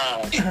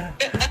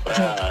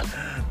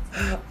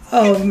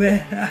 Oh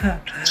man.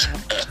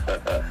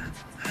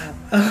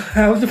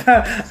 I was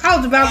about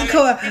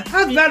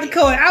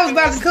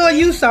to call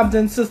you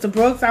something, Sister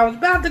Brooks. I was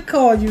about to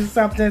call you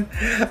something.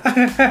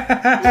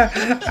 I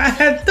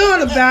had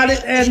thought about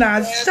it and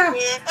I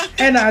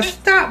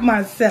stopped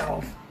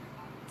myself.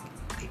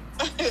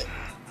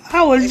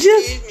 I was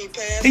Excuse me,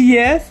 Pastor.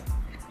 Yes.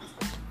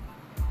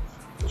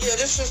 Yeah,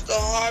 this is the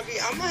Harvey.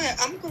 I'm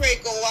going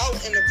to go out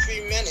in a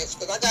few minutes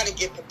because I got to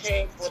get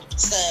prepared for the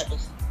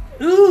Sabbath.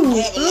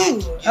 Ooh.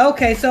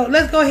 Okay, so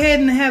let's go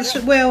ahead and have.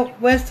 Well,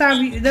 it's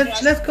time.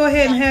 Let's go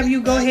ahead and have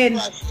you go ahead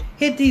and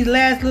hit these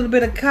last little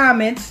bit of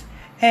comments,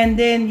 and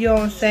then you know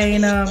what I'm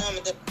saying.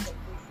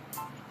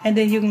 And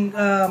then you can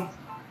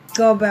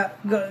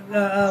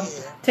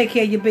take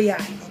care of your BI. Yeah,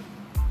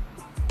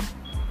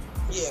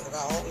 because I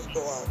always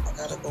go out. I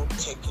gotta go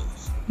take it.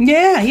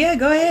 Yeah,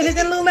 go ahead. Hit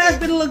that little last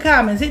bit of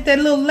comments. Hit that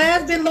little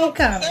last bit of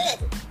comments.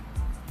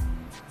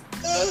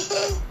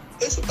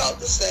 It's about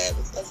the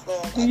Sabbath. That's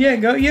all.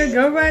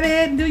 Go right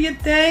ahead and do your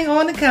thing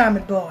on the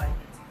comment board.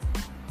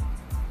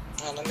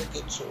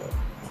 get to it.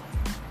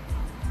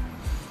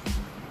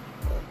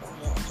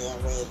 Okay, I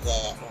read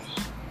that one.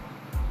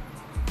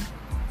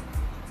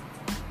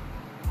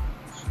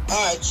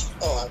 Alright,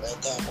 I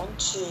read that one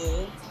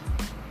too.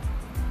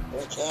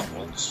 Read that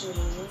one too.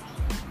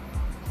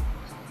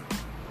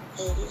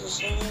 Okay, these are the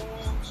same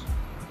ones.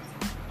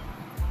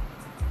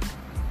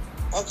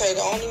 Okay,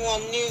 the only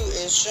one new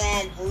is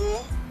Sean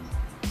Brewer.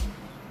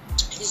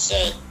 He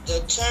said the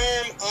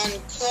term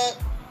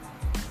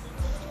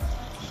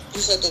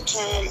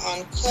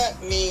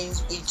uncut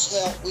means we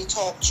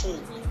talk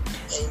truth.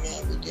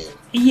 Amen, we do.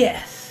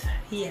 Yes,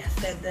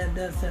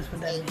 that's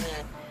what that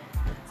means.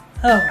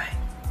 All right.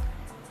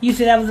 You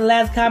said that was the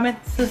last comment,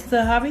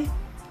 Sister Hobby?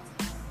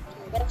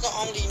 That's the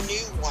only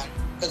new one.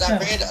 Because I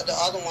read the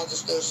other ones are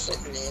still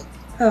sitting there.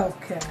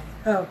 Okay.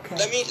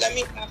 Let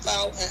me pop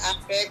out and I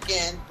back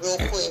in real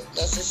quick.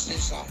 Let's just see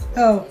something.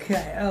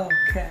 Okay.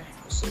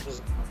 Let's see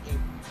what's new.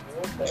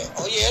 Okay.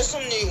 Oh yeah,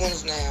 some new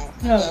ones now.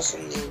 Okay. Got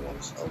some new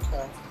ones.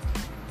 Okay.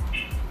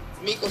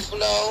 Mika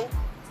Flow.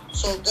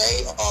 So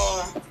they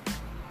are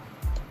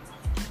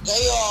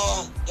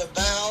the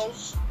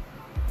bowels.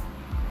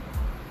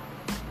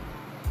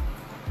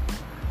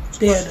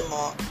 They're the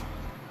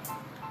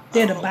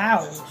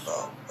bowels.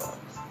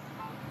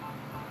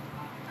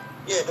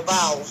 Yeah, the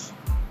bowels.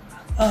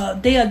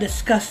 They are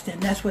disgusting.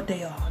 That's what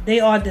they are.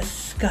 They are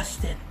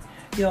disgusting.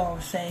 You know what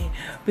I'm saying?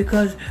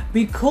 Because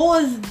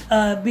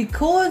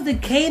the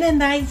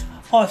Canaanites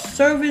are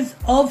servants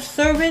of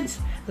servants,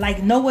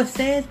 like Noah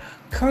says,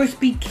 cursed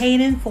be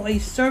Canaan, for a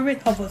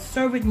servant of a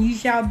servant you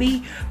shall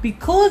be.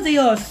 Because they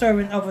are a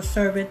servant of a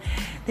servant,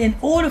 in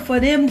order for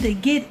them to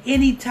get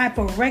any type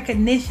of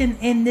recognition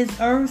in this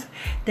earth,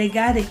 they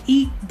got to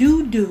eat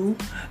doo-doo.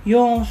 You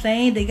know what I'm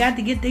saying? They got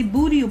to get their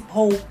booty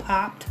hole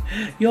popped.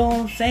 You know what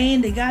I'm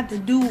saying? They got to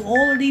do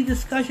all of these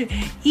discussions.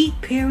 Eat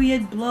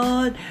period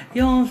blood.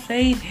 You know what I'm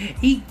saying?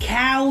 Eat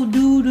cow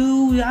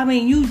doo-doo. I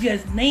mean, you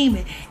just name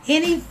it.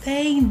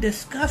 Anything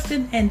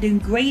disgusting and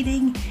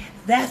degrading,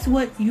 that's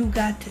what you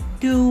got to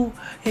do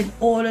in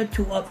order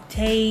to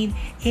obtain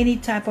any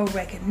type of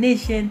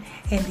recognition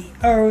in the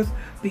earth,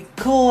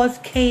 because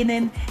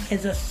Canaan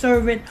is a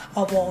servant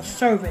of all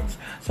servants.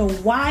 So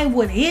why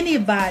would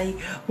anybody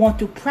want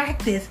to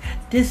practice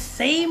this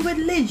same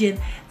religion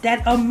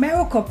that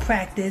America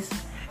practiced,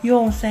 you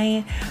know what I'm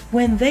saying,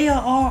 when they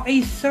are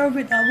a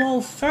servant of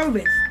all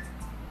servants?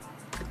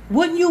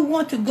 Wouldn't you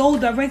want to go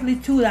directly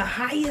to the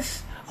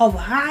highest of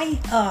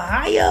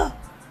higher?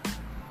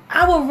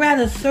 I would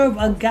rather serve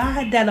a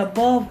God that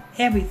above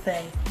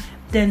everything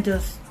than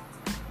just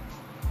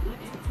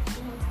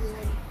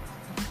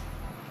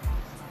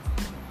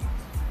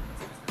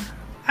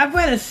I'd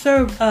rather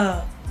serve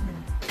a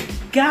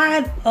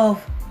God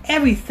of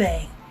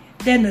everything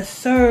than to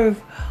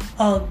serve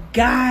a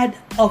God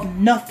of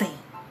nothing.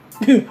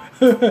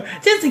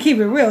 Just to keep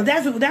it real,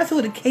 that's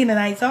who the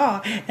Canaanites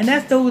are, and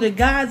that's who the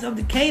gods of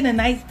the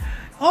Canaanites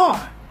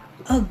are.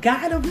 A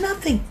God of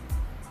nothing.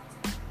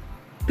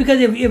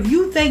 Because if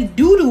you think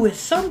doo-doo is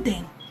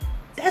something,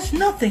 that's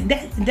nothing.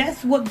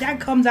 That's what that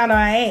comes out of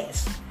our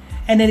ass,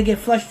 and then it get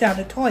flushed down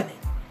the toilet.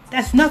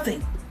 That's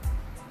nothing.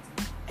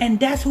 And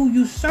that's who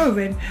you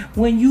serving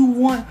when you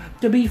want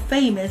to be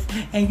famous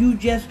and you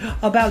just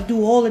about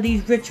do all of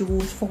these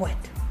rituals for it.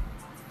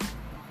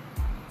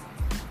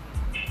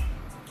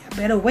 You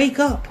better wake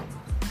up.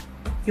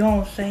 You know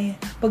what I'm saying?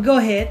 But go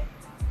ahead.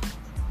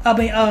 I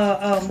mean,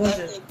 what's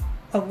it?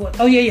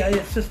 Oh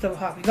yeah, Sister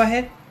Harvey. Go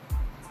ahead.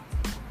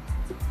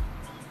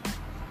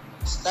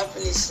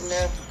 Stephanie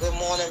Smith, good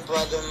morning,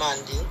 Brother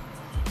Monday.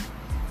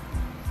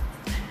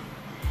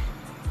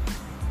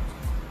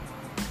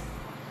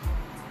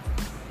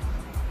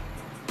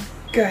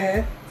 Go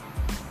ahead.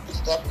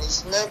 Stephanie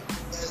Smith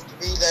has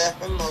 3 laugh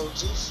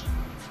emojis.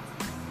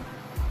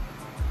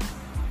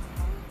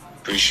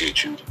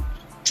 Appreciate you.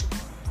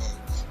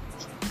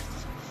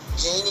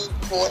 Jeannie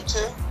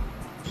Porter.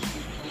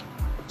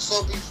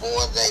 So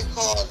before they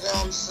called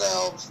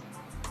themselves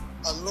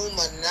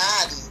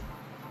Illuminati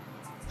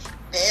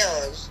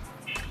bearers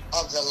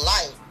of the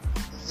light,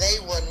 they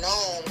were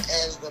known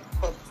as the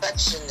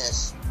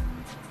perfectionists.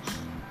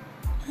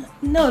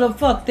 No, the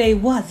fuck they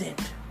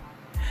wasn't.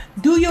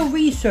 Do your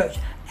research.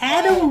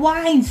 Adam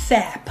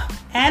Weishaupt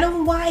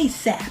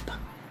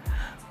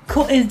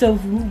is the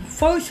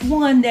first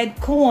one that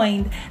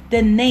coined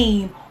the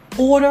name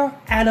Order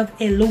out of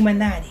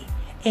Illuminati.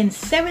 In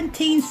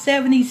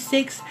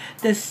 1776,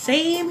 the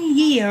same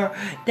year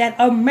that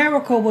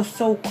America was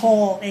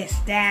so-called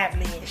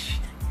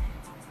established.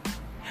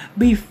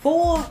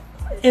 Before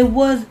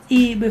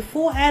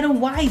Adam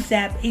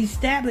Weishaupt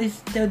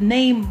established the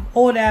name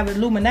Order of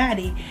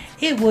Illuminati,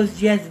 it was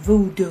just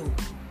voodoo.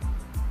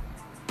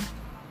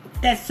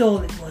 That's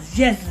all it was,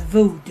 just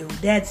voodoo.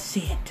 That's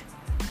it.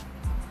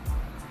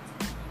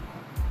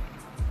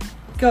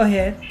 Go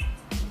ahead.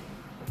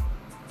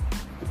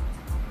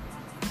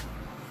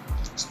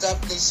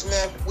 Stephanie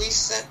Smith, we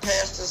sent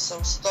Pastor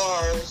some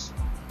stars.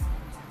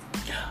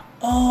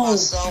 Oh.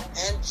 Myself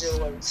and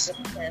Joy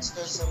sent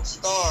Pastor some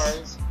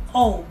stars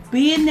Oh,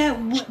 being that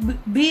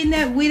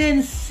we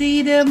didn't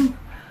see them,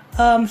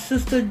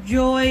 Sister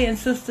Joy and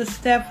Sister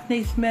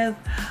Stephanie Smith,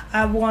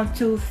 I want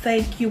to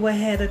thank you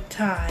ahead of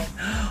time.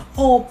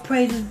 All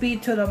praises be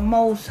to the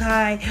Most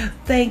High.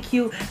 Thank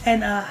you,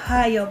 and a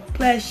higher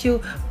bless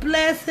you.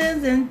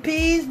 Blessings and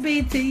peace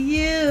be to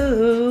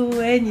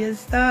you and your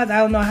stars. I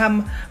don't know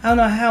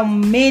how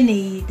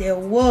many there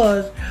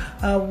was.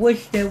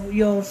 Wish that,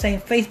 you know what I'm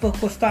saying,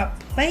 Facebook will start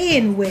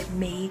playing with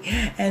me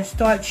and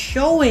start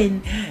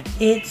showing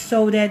it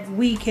so that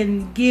we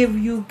can give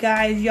you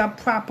guys your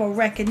proper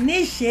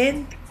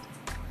recognition.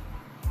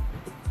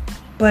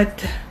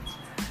 But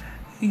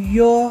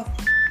your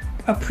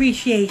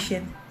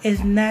appreciation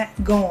is not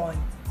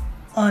going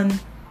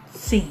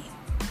unseen.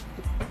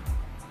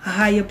 A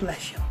higher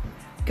bless you.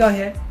 Go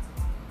ahead.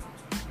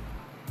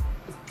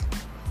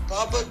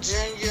 Bubba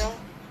Jr.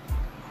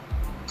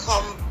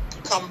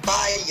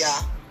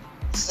 Kumbaya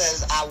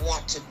says, I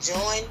want to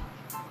join.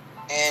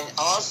 And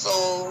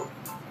also,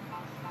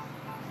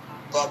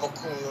 Bubba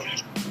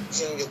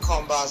Jr.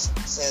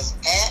 Kumbaya says,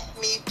 add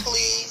me,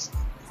 please.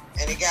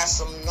 And it got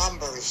some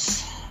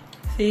numbers.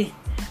 See,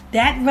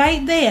 that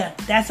right there,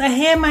 that's a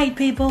Hamite,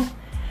 people.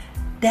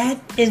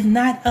 That is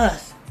not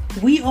us.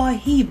 We are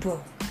Hebrew.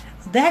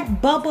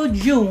 That Bubba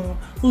June,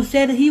 who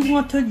said he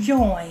want to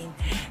join,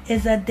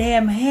 is a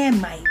damn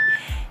Hamite.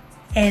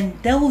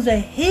 And those are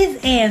his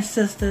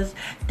ancestors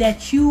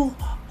that you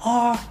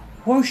are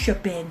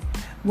worshiping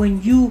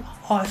when you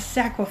are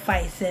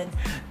sacrificing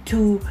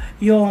to,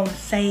 you know what I'm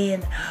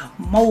saying,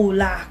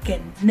 Moloch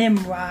and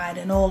Nimrod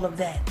and all of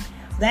that.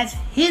 That's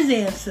his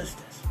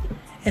ancestors.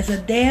 It's a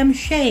damn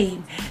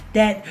shame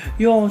that,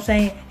 you know what I'm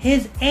saying,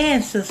 his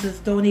ancestors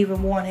don't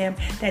even want him,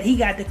 that he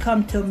got to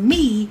come to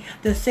me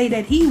to say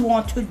that he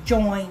wants to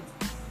join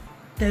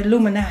the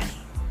Illuminati.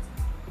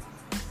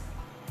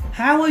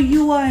 How are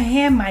you a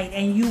Hamite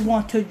and you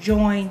want to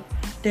join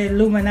the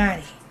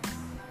Illuminati?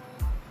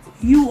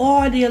 You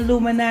are the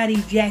Illuminati,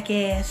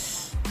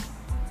 jackass.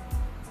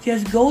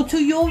 Just go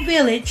to your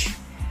village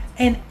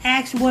and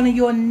ask one of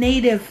your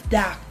native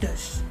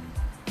doctors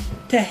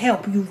to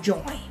help you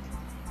join.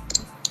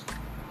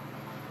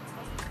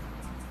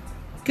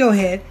 Go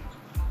ahead.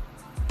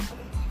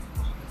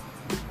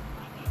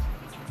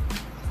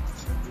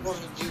 What you want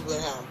to do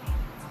with him?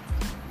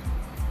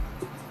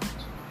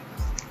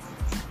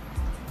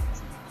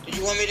 Do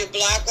you want me to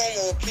block him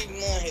or keep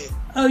him on here?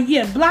 Oh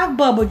yeah, block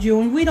Bubba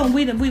June. We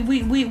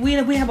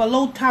have a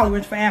low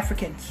tolerance for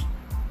Africans.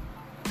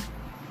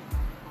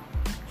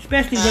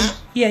 Especially when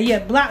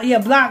block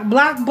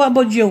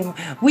Bubba June.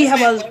 We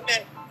have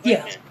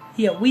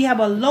we have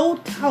a low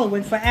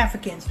tolerance for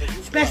Africans,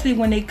 especially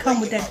when they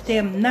come with that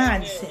damn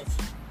nonsense.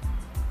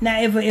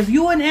 Now, if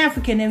you're an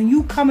African and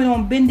you coming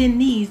on bending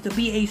knees to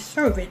be a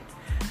servant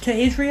to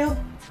Israel,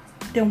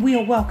 then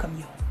we'll welcome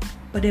you.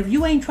 But if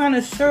you ain't trying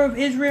to serve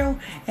Israel,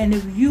 and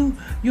if you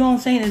know what I'm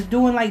saying, is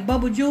doing like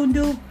Bubba June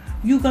do,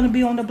 you're gonna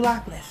be on the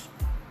block list.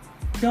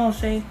 You know what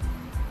I'm saying?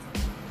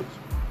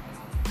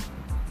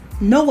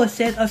 Noah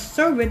said, a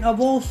servant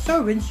of all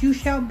servants you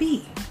shall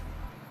be.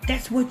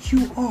 That's what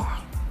you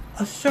are.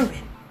 A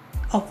servant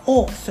of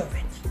all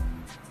servants.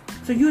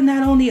 So you're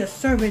not only a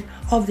servant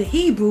of the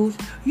Hebrews,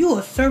 you're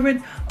a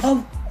servant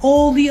of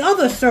all the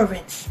other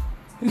servants.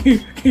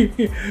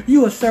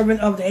 You're a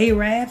servant of the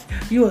Arabs.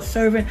 You're a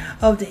servant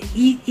of the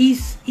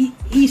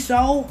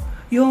Esau.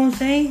 You know what I'm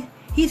saying?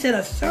 He said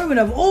a servant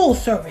of all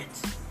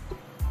servants.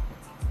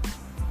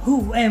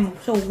 And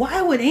so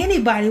why would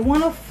anybody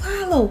want to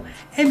follow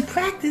and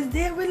practice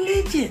their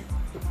religion?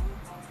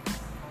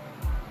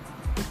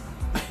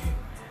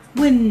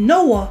 When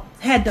Noah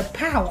had the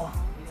power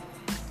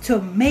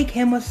to make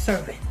him a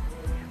servant.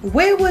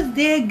 Where was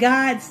their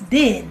gods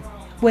then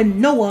when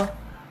Noah,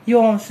 you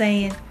know what I'm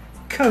saying,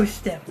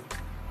 cursed them?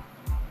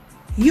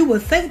 You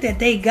would think that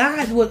their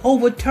gods would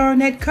overturn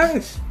that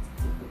curse.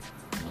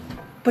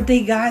 But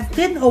their gods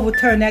didn't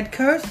overturn that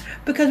curse,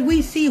 because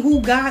we see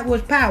who God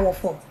was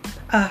powerful.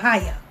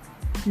 Ahia.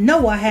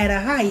 Noah had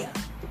Ahia.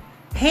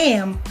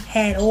 Ham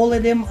had all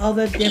of them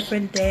other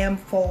different damn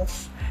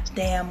false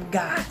damn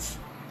gods.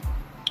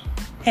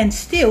 And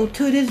still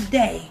to this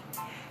day,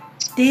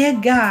 their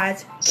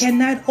gods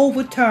cannot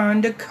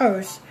overturn the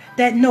curse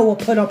that Noah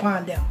put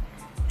upon them.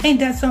 Ain't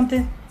that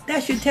something?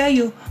 That should tell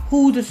you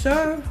who to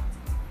serve.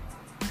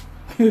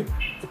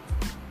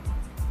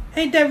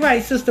 Ain't that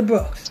right, Sister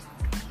Brooks?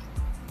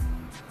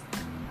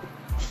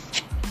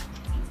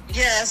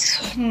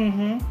 Yes.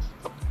 Mm-hmm.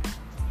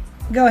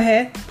 Go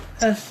ahead,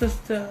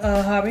 Sister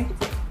Harvey.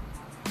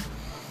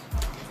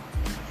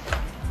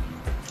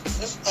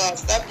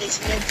 Stephanie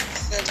Smith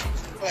said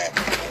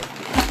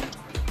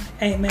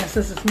Amen,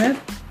 Sister Smith.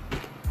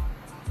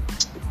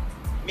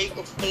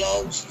 Mika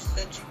Flo, she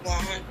sent you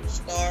 100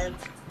 stars.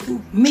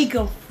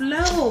 Mika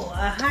Flo,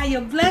 a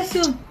higher bless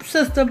you,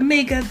 Sister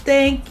Mika.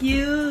 Thank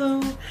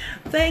you.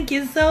 Thank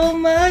you so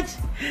much.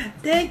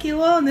 Thank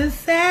you on the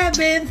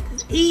Sabbath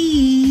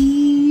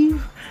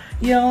Eve.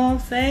 You know what I'm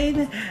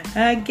saying?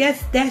 I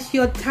guess that's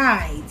your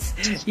tithes.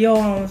 You know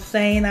what I'm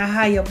saying? A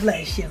higher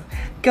bless you.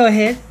 Go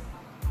ahead.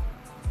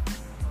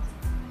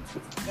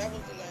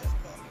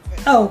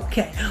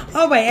 Okay.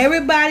 All right,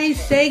 everybody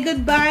say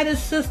goodbye to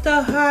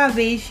Sister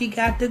Harvey. She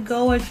got to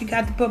go and she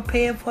got to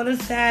prepare for the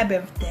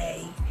Sabbath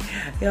day.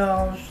 You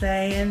know what I'm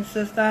saying,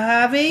 Sister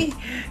Harvey?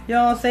 You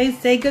know what I'm saying?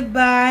 Say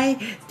goodbye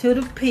to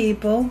the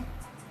people.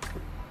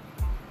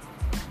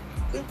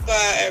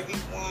 Goodbye,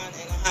 everyone,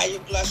 and how you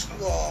bless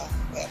you all.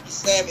 Happy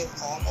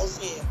Sabbath,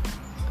 almost here.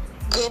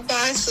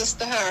 Goodbye,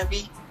 Sister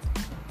Harvey.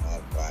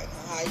 All right,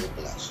 and how you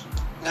bless you.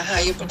 Now, how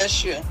you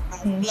bless you?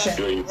 How you bless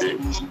Enjoy you. your day.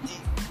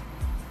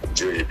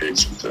 Enjoy your day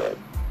sometime.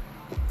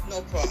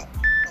 No problem.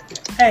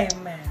 Okay.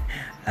 Amen.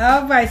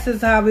 All right,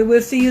 Sister Harvey.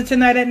 We'll see you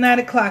tonight at 9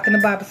 o'clock in the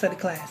Bible study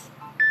class.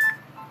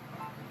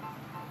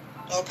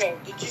 Okay.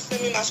 Did you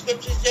send me my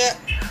scriptures yet?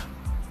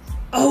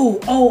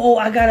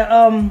 I gotta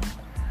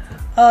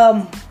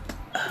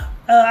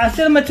I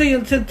send them to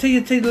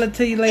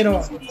you later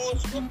on. Some more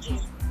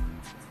scriptures.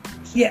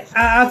 Yeah,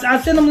 I'll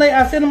send them later.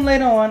 I'll send them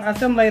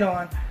later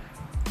on.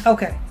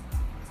 Okay.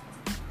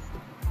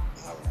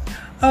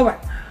 All right.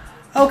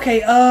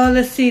 Okay.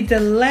 Let's see. The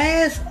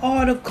last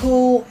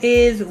article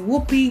is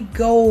Whoopi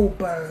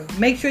Goldberg.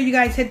 Make sure you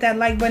guys hit that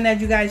like button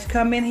as you guys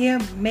come in here.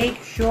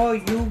 Make sure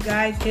you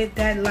guys hit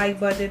that like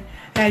button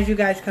as you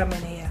guys come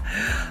in here.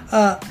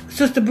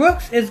 Sister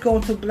Brooks is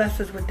going to bless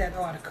us with that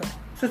article.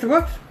 Sister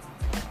Brooks.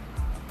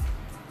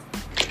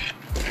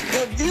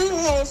 The View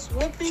host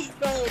Whoopi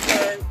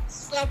Goldberg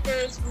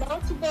suffers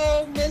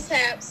multiple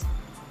mishaps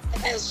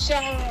as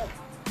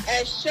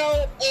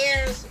show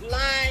airs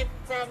live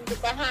from the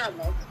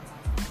Bahamas.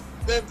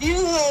 The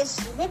View host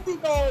Whoopi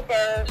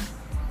Goldberg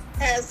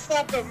has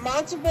suffered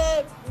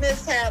multiple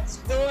mishaps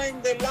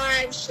during the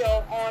live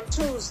show on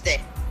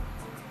Tuesday.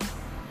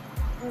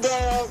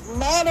 The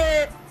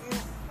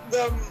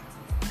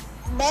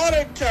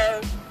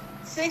monitor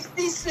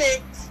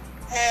 66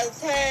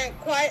 has had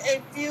quite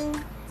a few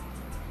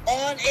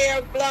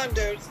on-air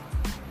blunders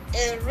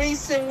in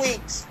recent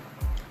weeks,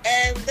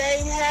 and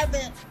they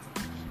haven't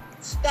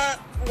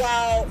stopped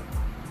while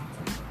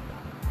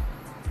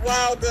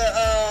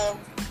the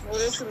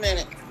just a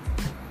minute.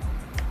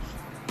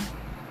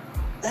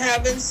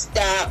 Haven't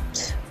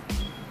stopped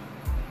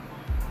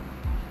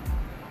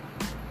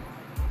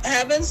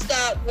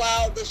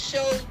while the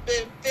show's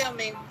been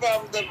filming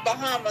from the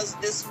Bahamas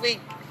this week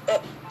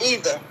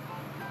either.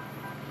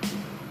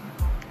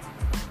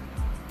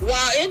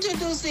 While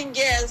introducing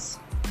guests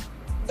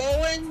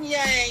Bowen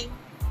Yang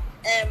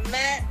and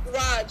Matt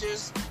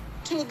Rogers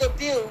to The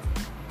View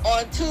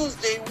on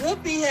Tuesday,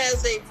 Whoopi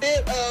has a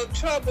bit of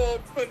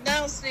trouble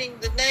pronouncing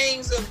the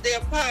names of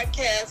their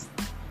podcast,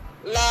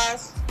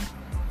 Las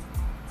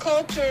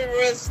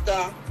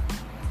Culturistas,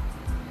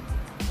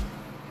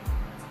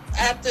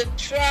 after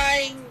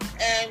trying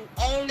and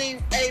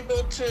only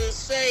able to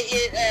say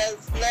it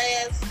as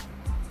Las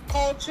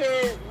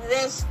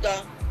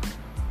Culturistas.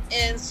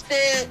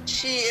 Instead,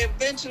 she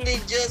eventually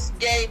just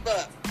gave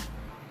up.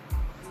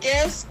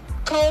 Guest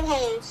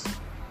co-host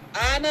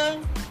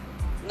Ana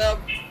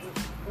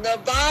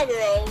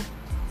Navarro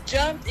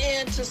jumped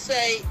in to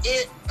say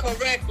it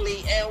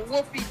correctly, and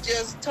Whoopi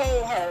just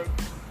told her,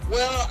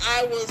 "Well,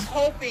 I was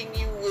hoping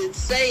you would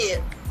say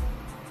it."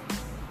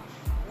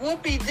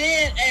 Whoopi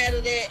then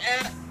added it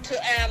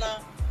to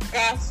Ana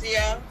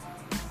Garcia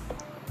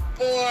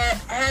for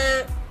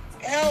her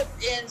help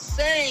in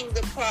saying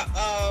the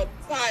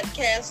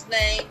podcast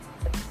name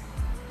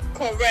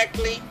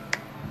correctly.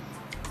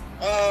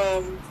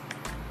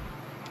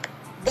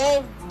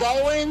 Both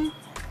Bowen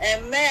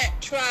and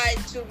Matt tried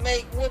to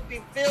make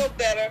Whoopi feel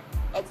better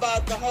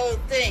about the whole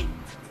thing.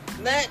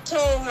 Matt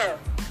told her,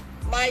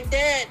 "My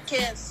dad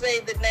can't say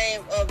the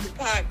name of the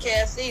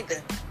podcast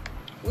either."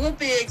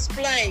 Whoopi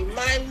explained,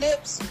 "My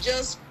lips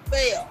just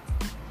fail.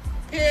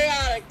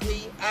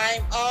 Periodically,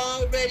 I'm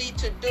all ready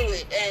to do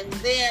it, and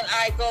then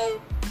I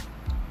go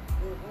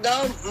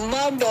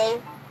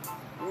mumble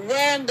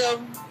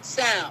random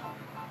sound."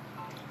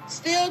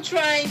 Still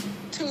trying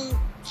to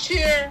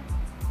cheer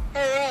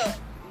her up,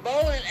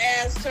 Bowen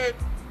asked her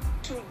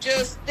to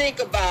just think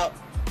about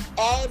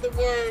all the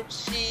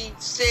words she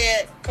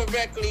said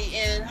correctly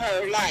in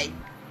her life.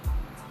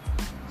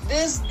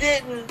 This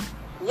didn't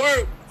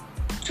work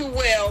too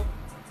well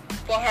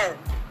for her,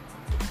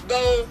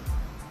 though,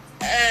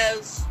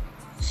 as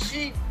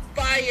she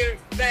fired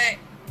back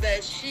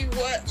that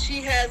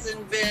she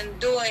hasn't been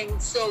doing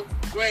so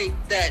great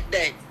that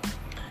day.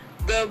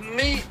 The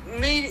wait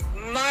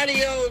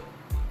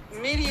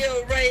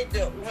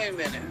a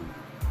minute.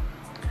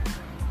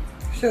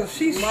 So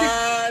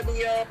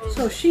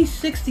she's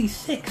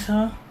 66,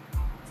 huh?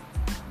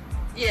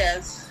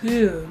 Yes.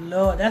 Good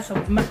Lord, that's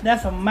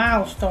a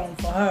milestone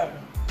for her.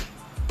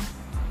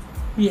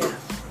 Yes.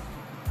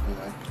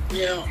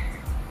 Yeah.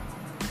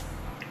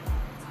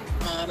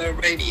 The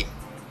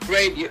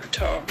radio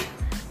talk.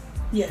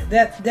 Yeah,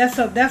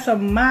 that's a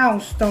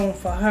milestone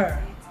for her.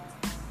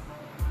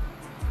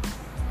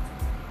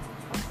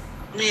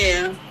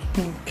 Yeah.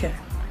 Okay.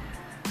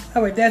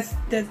 All right, that's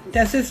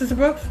it, Sister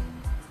Brooks?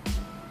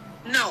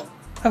 No.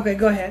 Okay,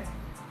 go ahead.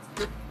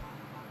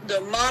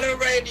 The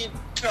moderator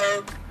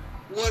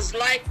was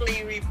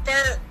likely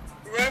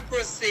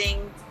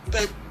referencing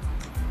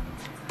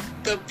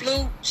the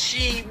flute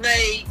she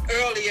made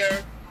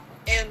earlier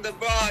in the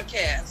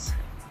broadcast.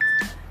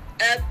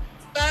 At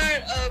the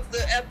start of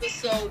the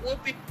episode,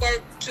 Whoopi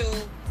worked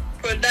to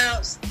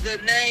pronounce the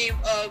name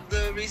of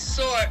the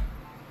resort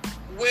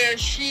where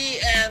she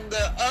and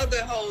the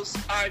other hosts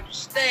are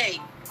staying,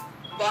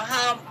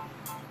 Baha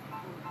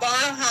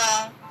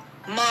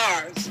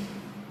Mars,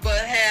 but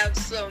have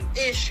some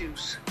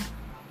issues.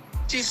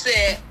 She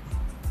said,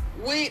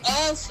 "We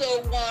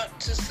also want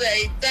to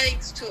say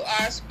thanks to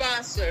our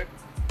sponsor,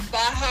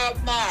 Baha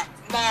Mar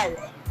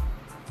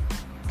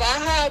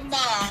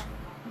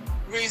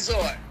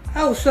Resort."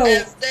 Oh, so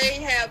as they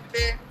have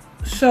been.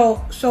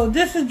 So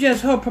this is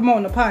just her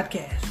promoting the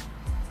podcast.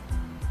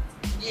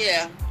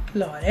 Yeah.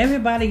 Lord,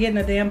 everybody getting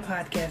a damn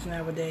podcast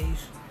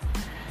nowadays.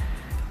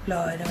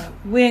 Lord,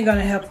 we ain't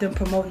gonna help them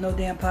promote no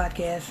damn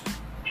podcast.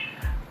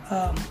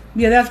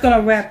 Yeah, that's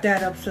gonna wrap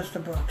that up, Sister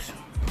Brooks.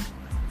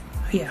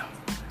 Yeah.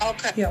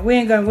 Okay. Yeah, we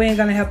ain't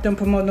gonna help them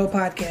promote no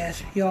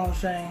podcast. You know what I'm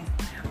saying?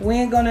 We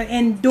ain't gonna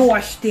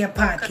endorse their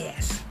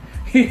podcast.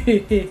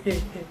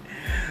 Okay.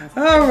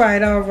 All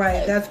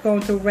right. That's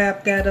going to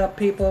wrap that up,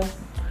 people.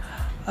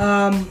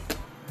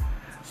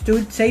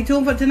 Stay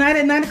tuned for tonight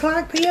at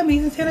 9:00 p.m.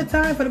 Eastern Standard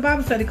Time for the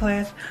Bible study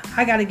class.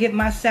 I got to get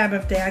my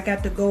Sabbath day. I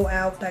got to go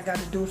out. I got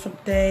to do some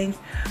things.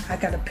 I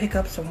got to pick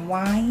up some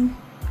wine.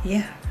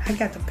 Yeah, I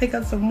got to pick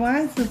up some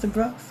wine, Sister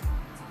Brooks.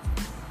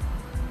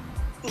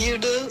 You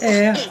do?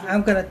 Yeah,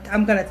 I'm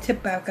gonna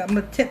tip back. I'm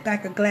gonna tip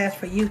back a glass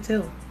for you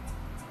too.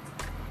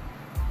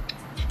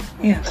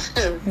 Yeah.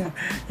 So I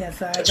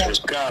That's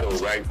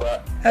Moscato, right,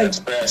 Bob? Oh,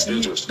 That's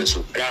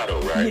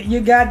Moscato, right?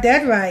 You got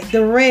that right.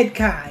 The red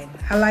kind.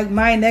 I like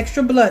mine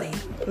extra bloody,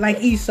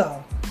 like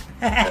Esau.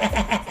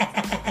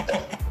 Yeah.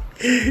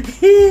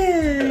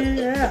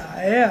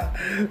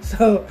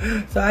 So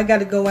I got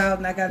to go out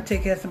and I got to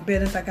take care of some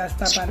business. I got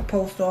to stop by the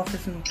post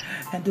office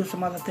and do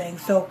some other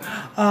things. So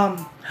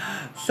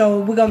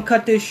we're gonna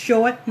cut this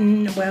short.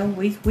 Well,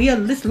 we are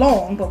this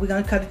long, but we're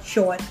gonna cut it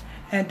short.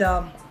 And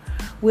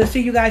we'll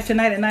see you guys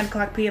tonight at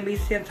 9:00 p.m.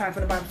 Eastern Standard Time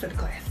for the Bible study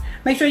class.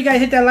 Make sure you guys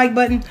hit that like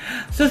button.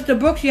 Sister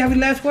Brooks, you have any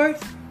last words?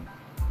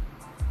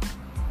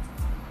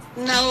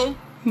 No.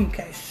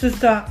 Okay,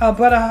 Sister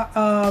Brother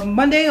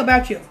Monday,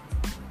 about you.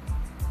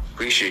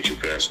 Appreciate you,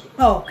 Pastor.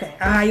 Okay.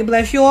 You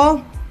bless you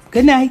all.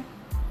 Good night.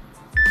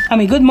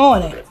 Good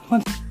morning.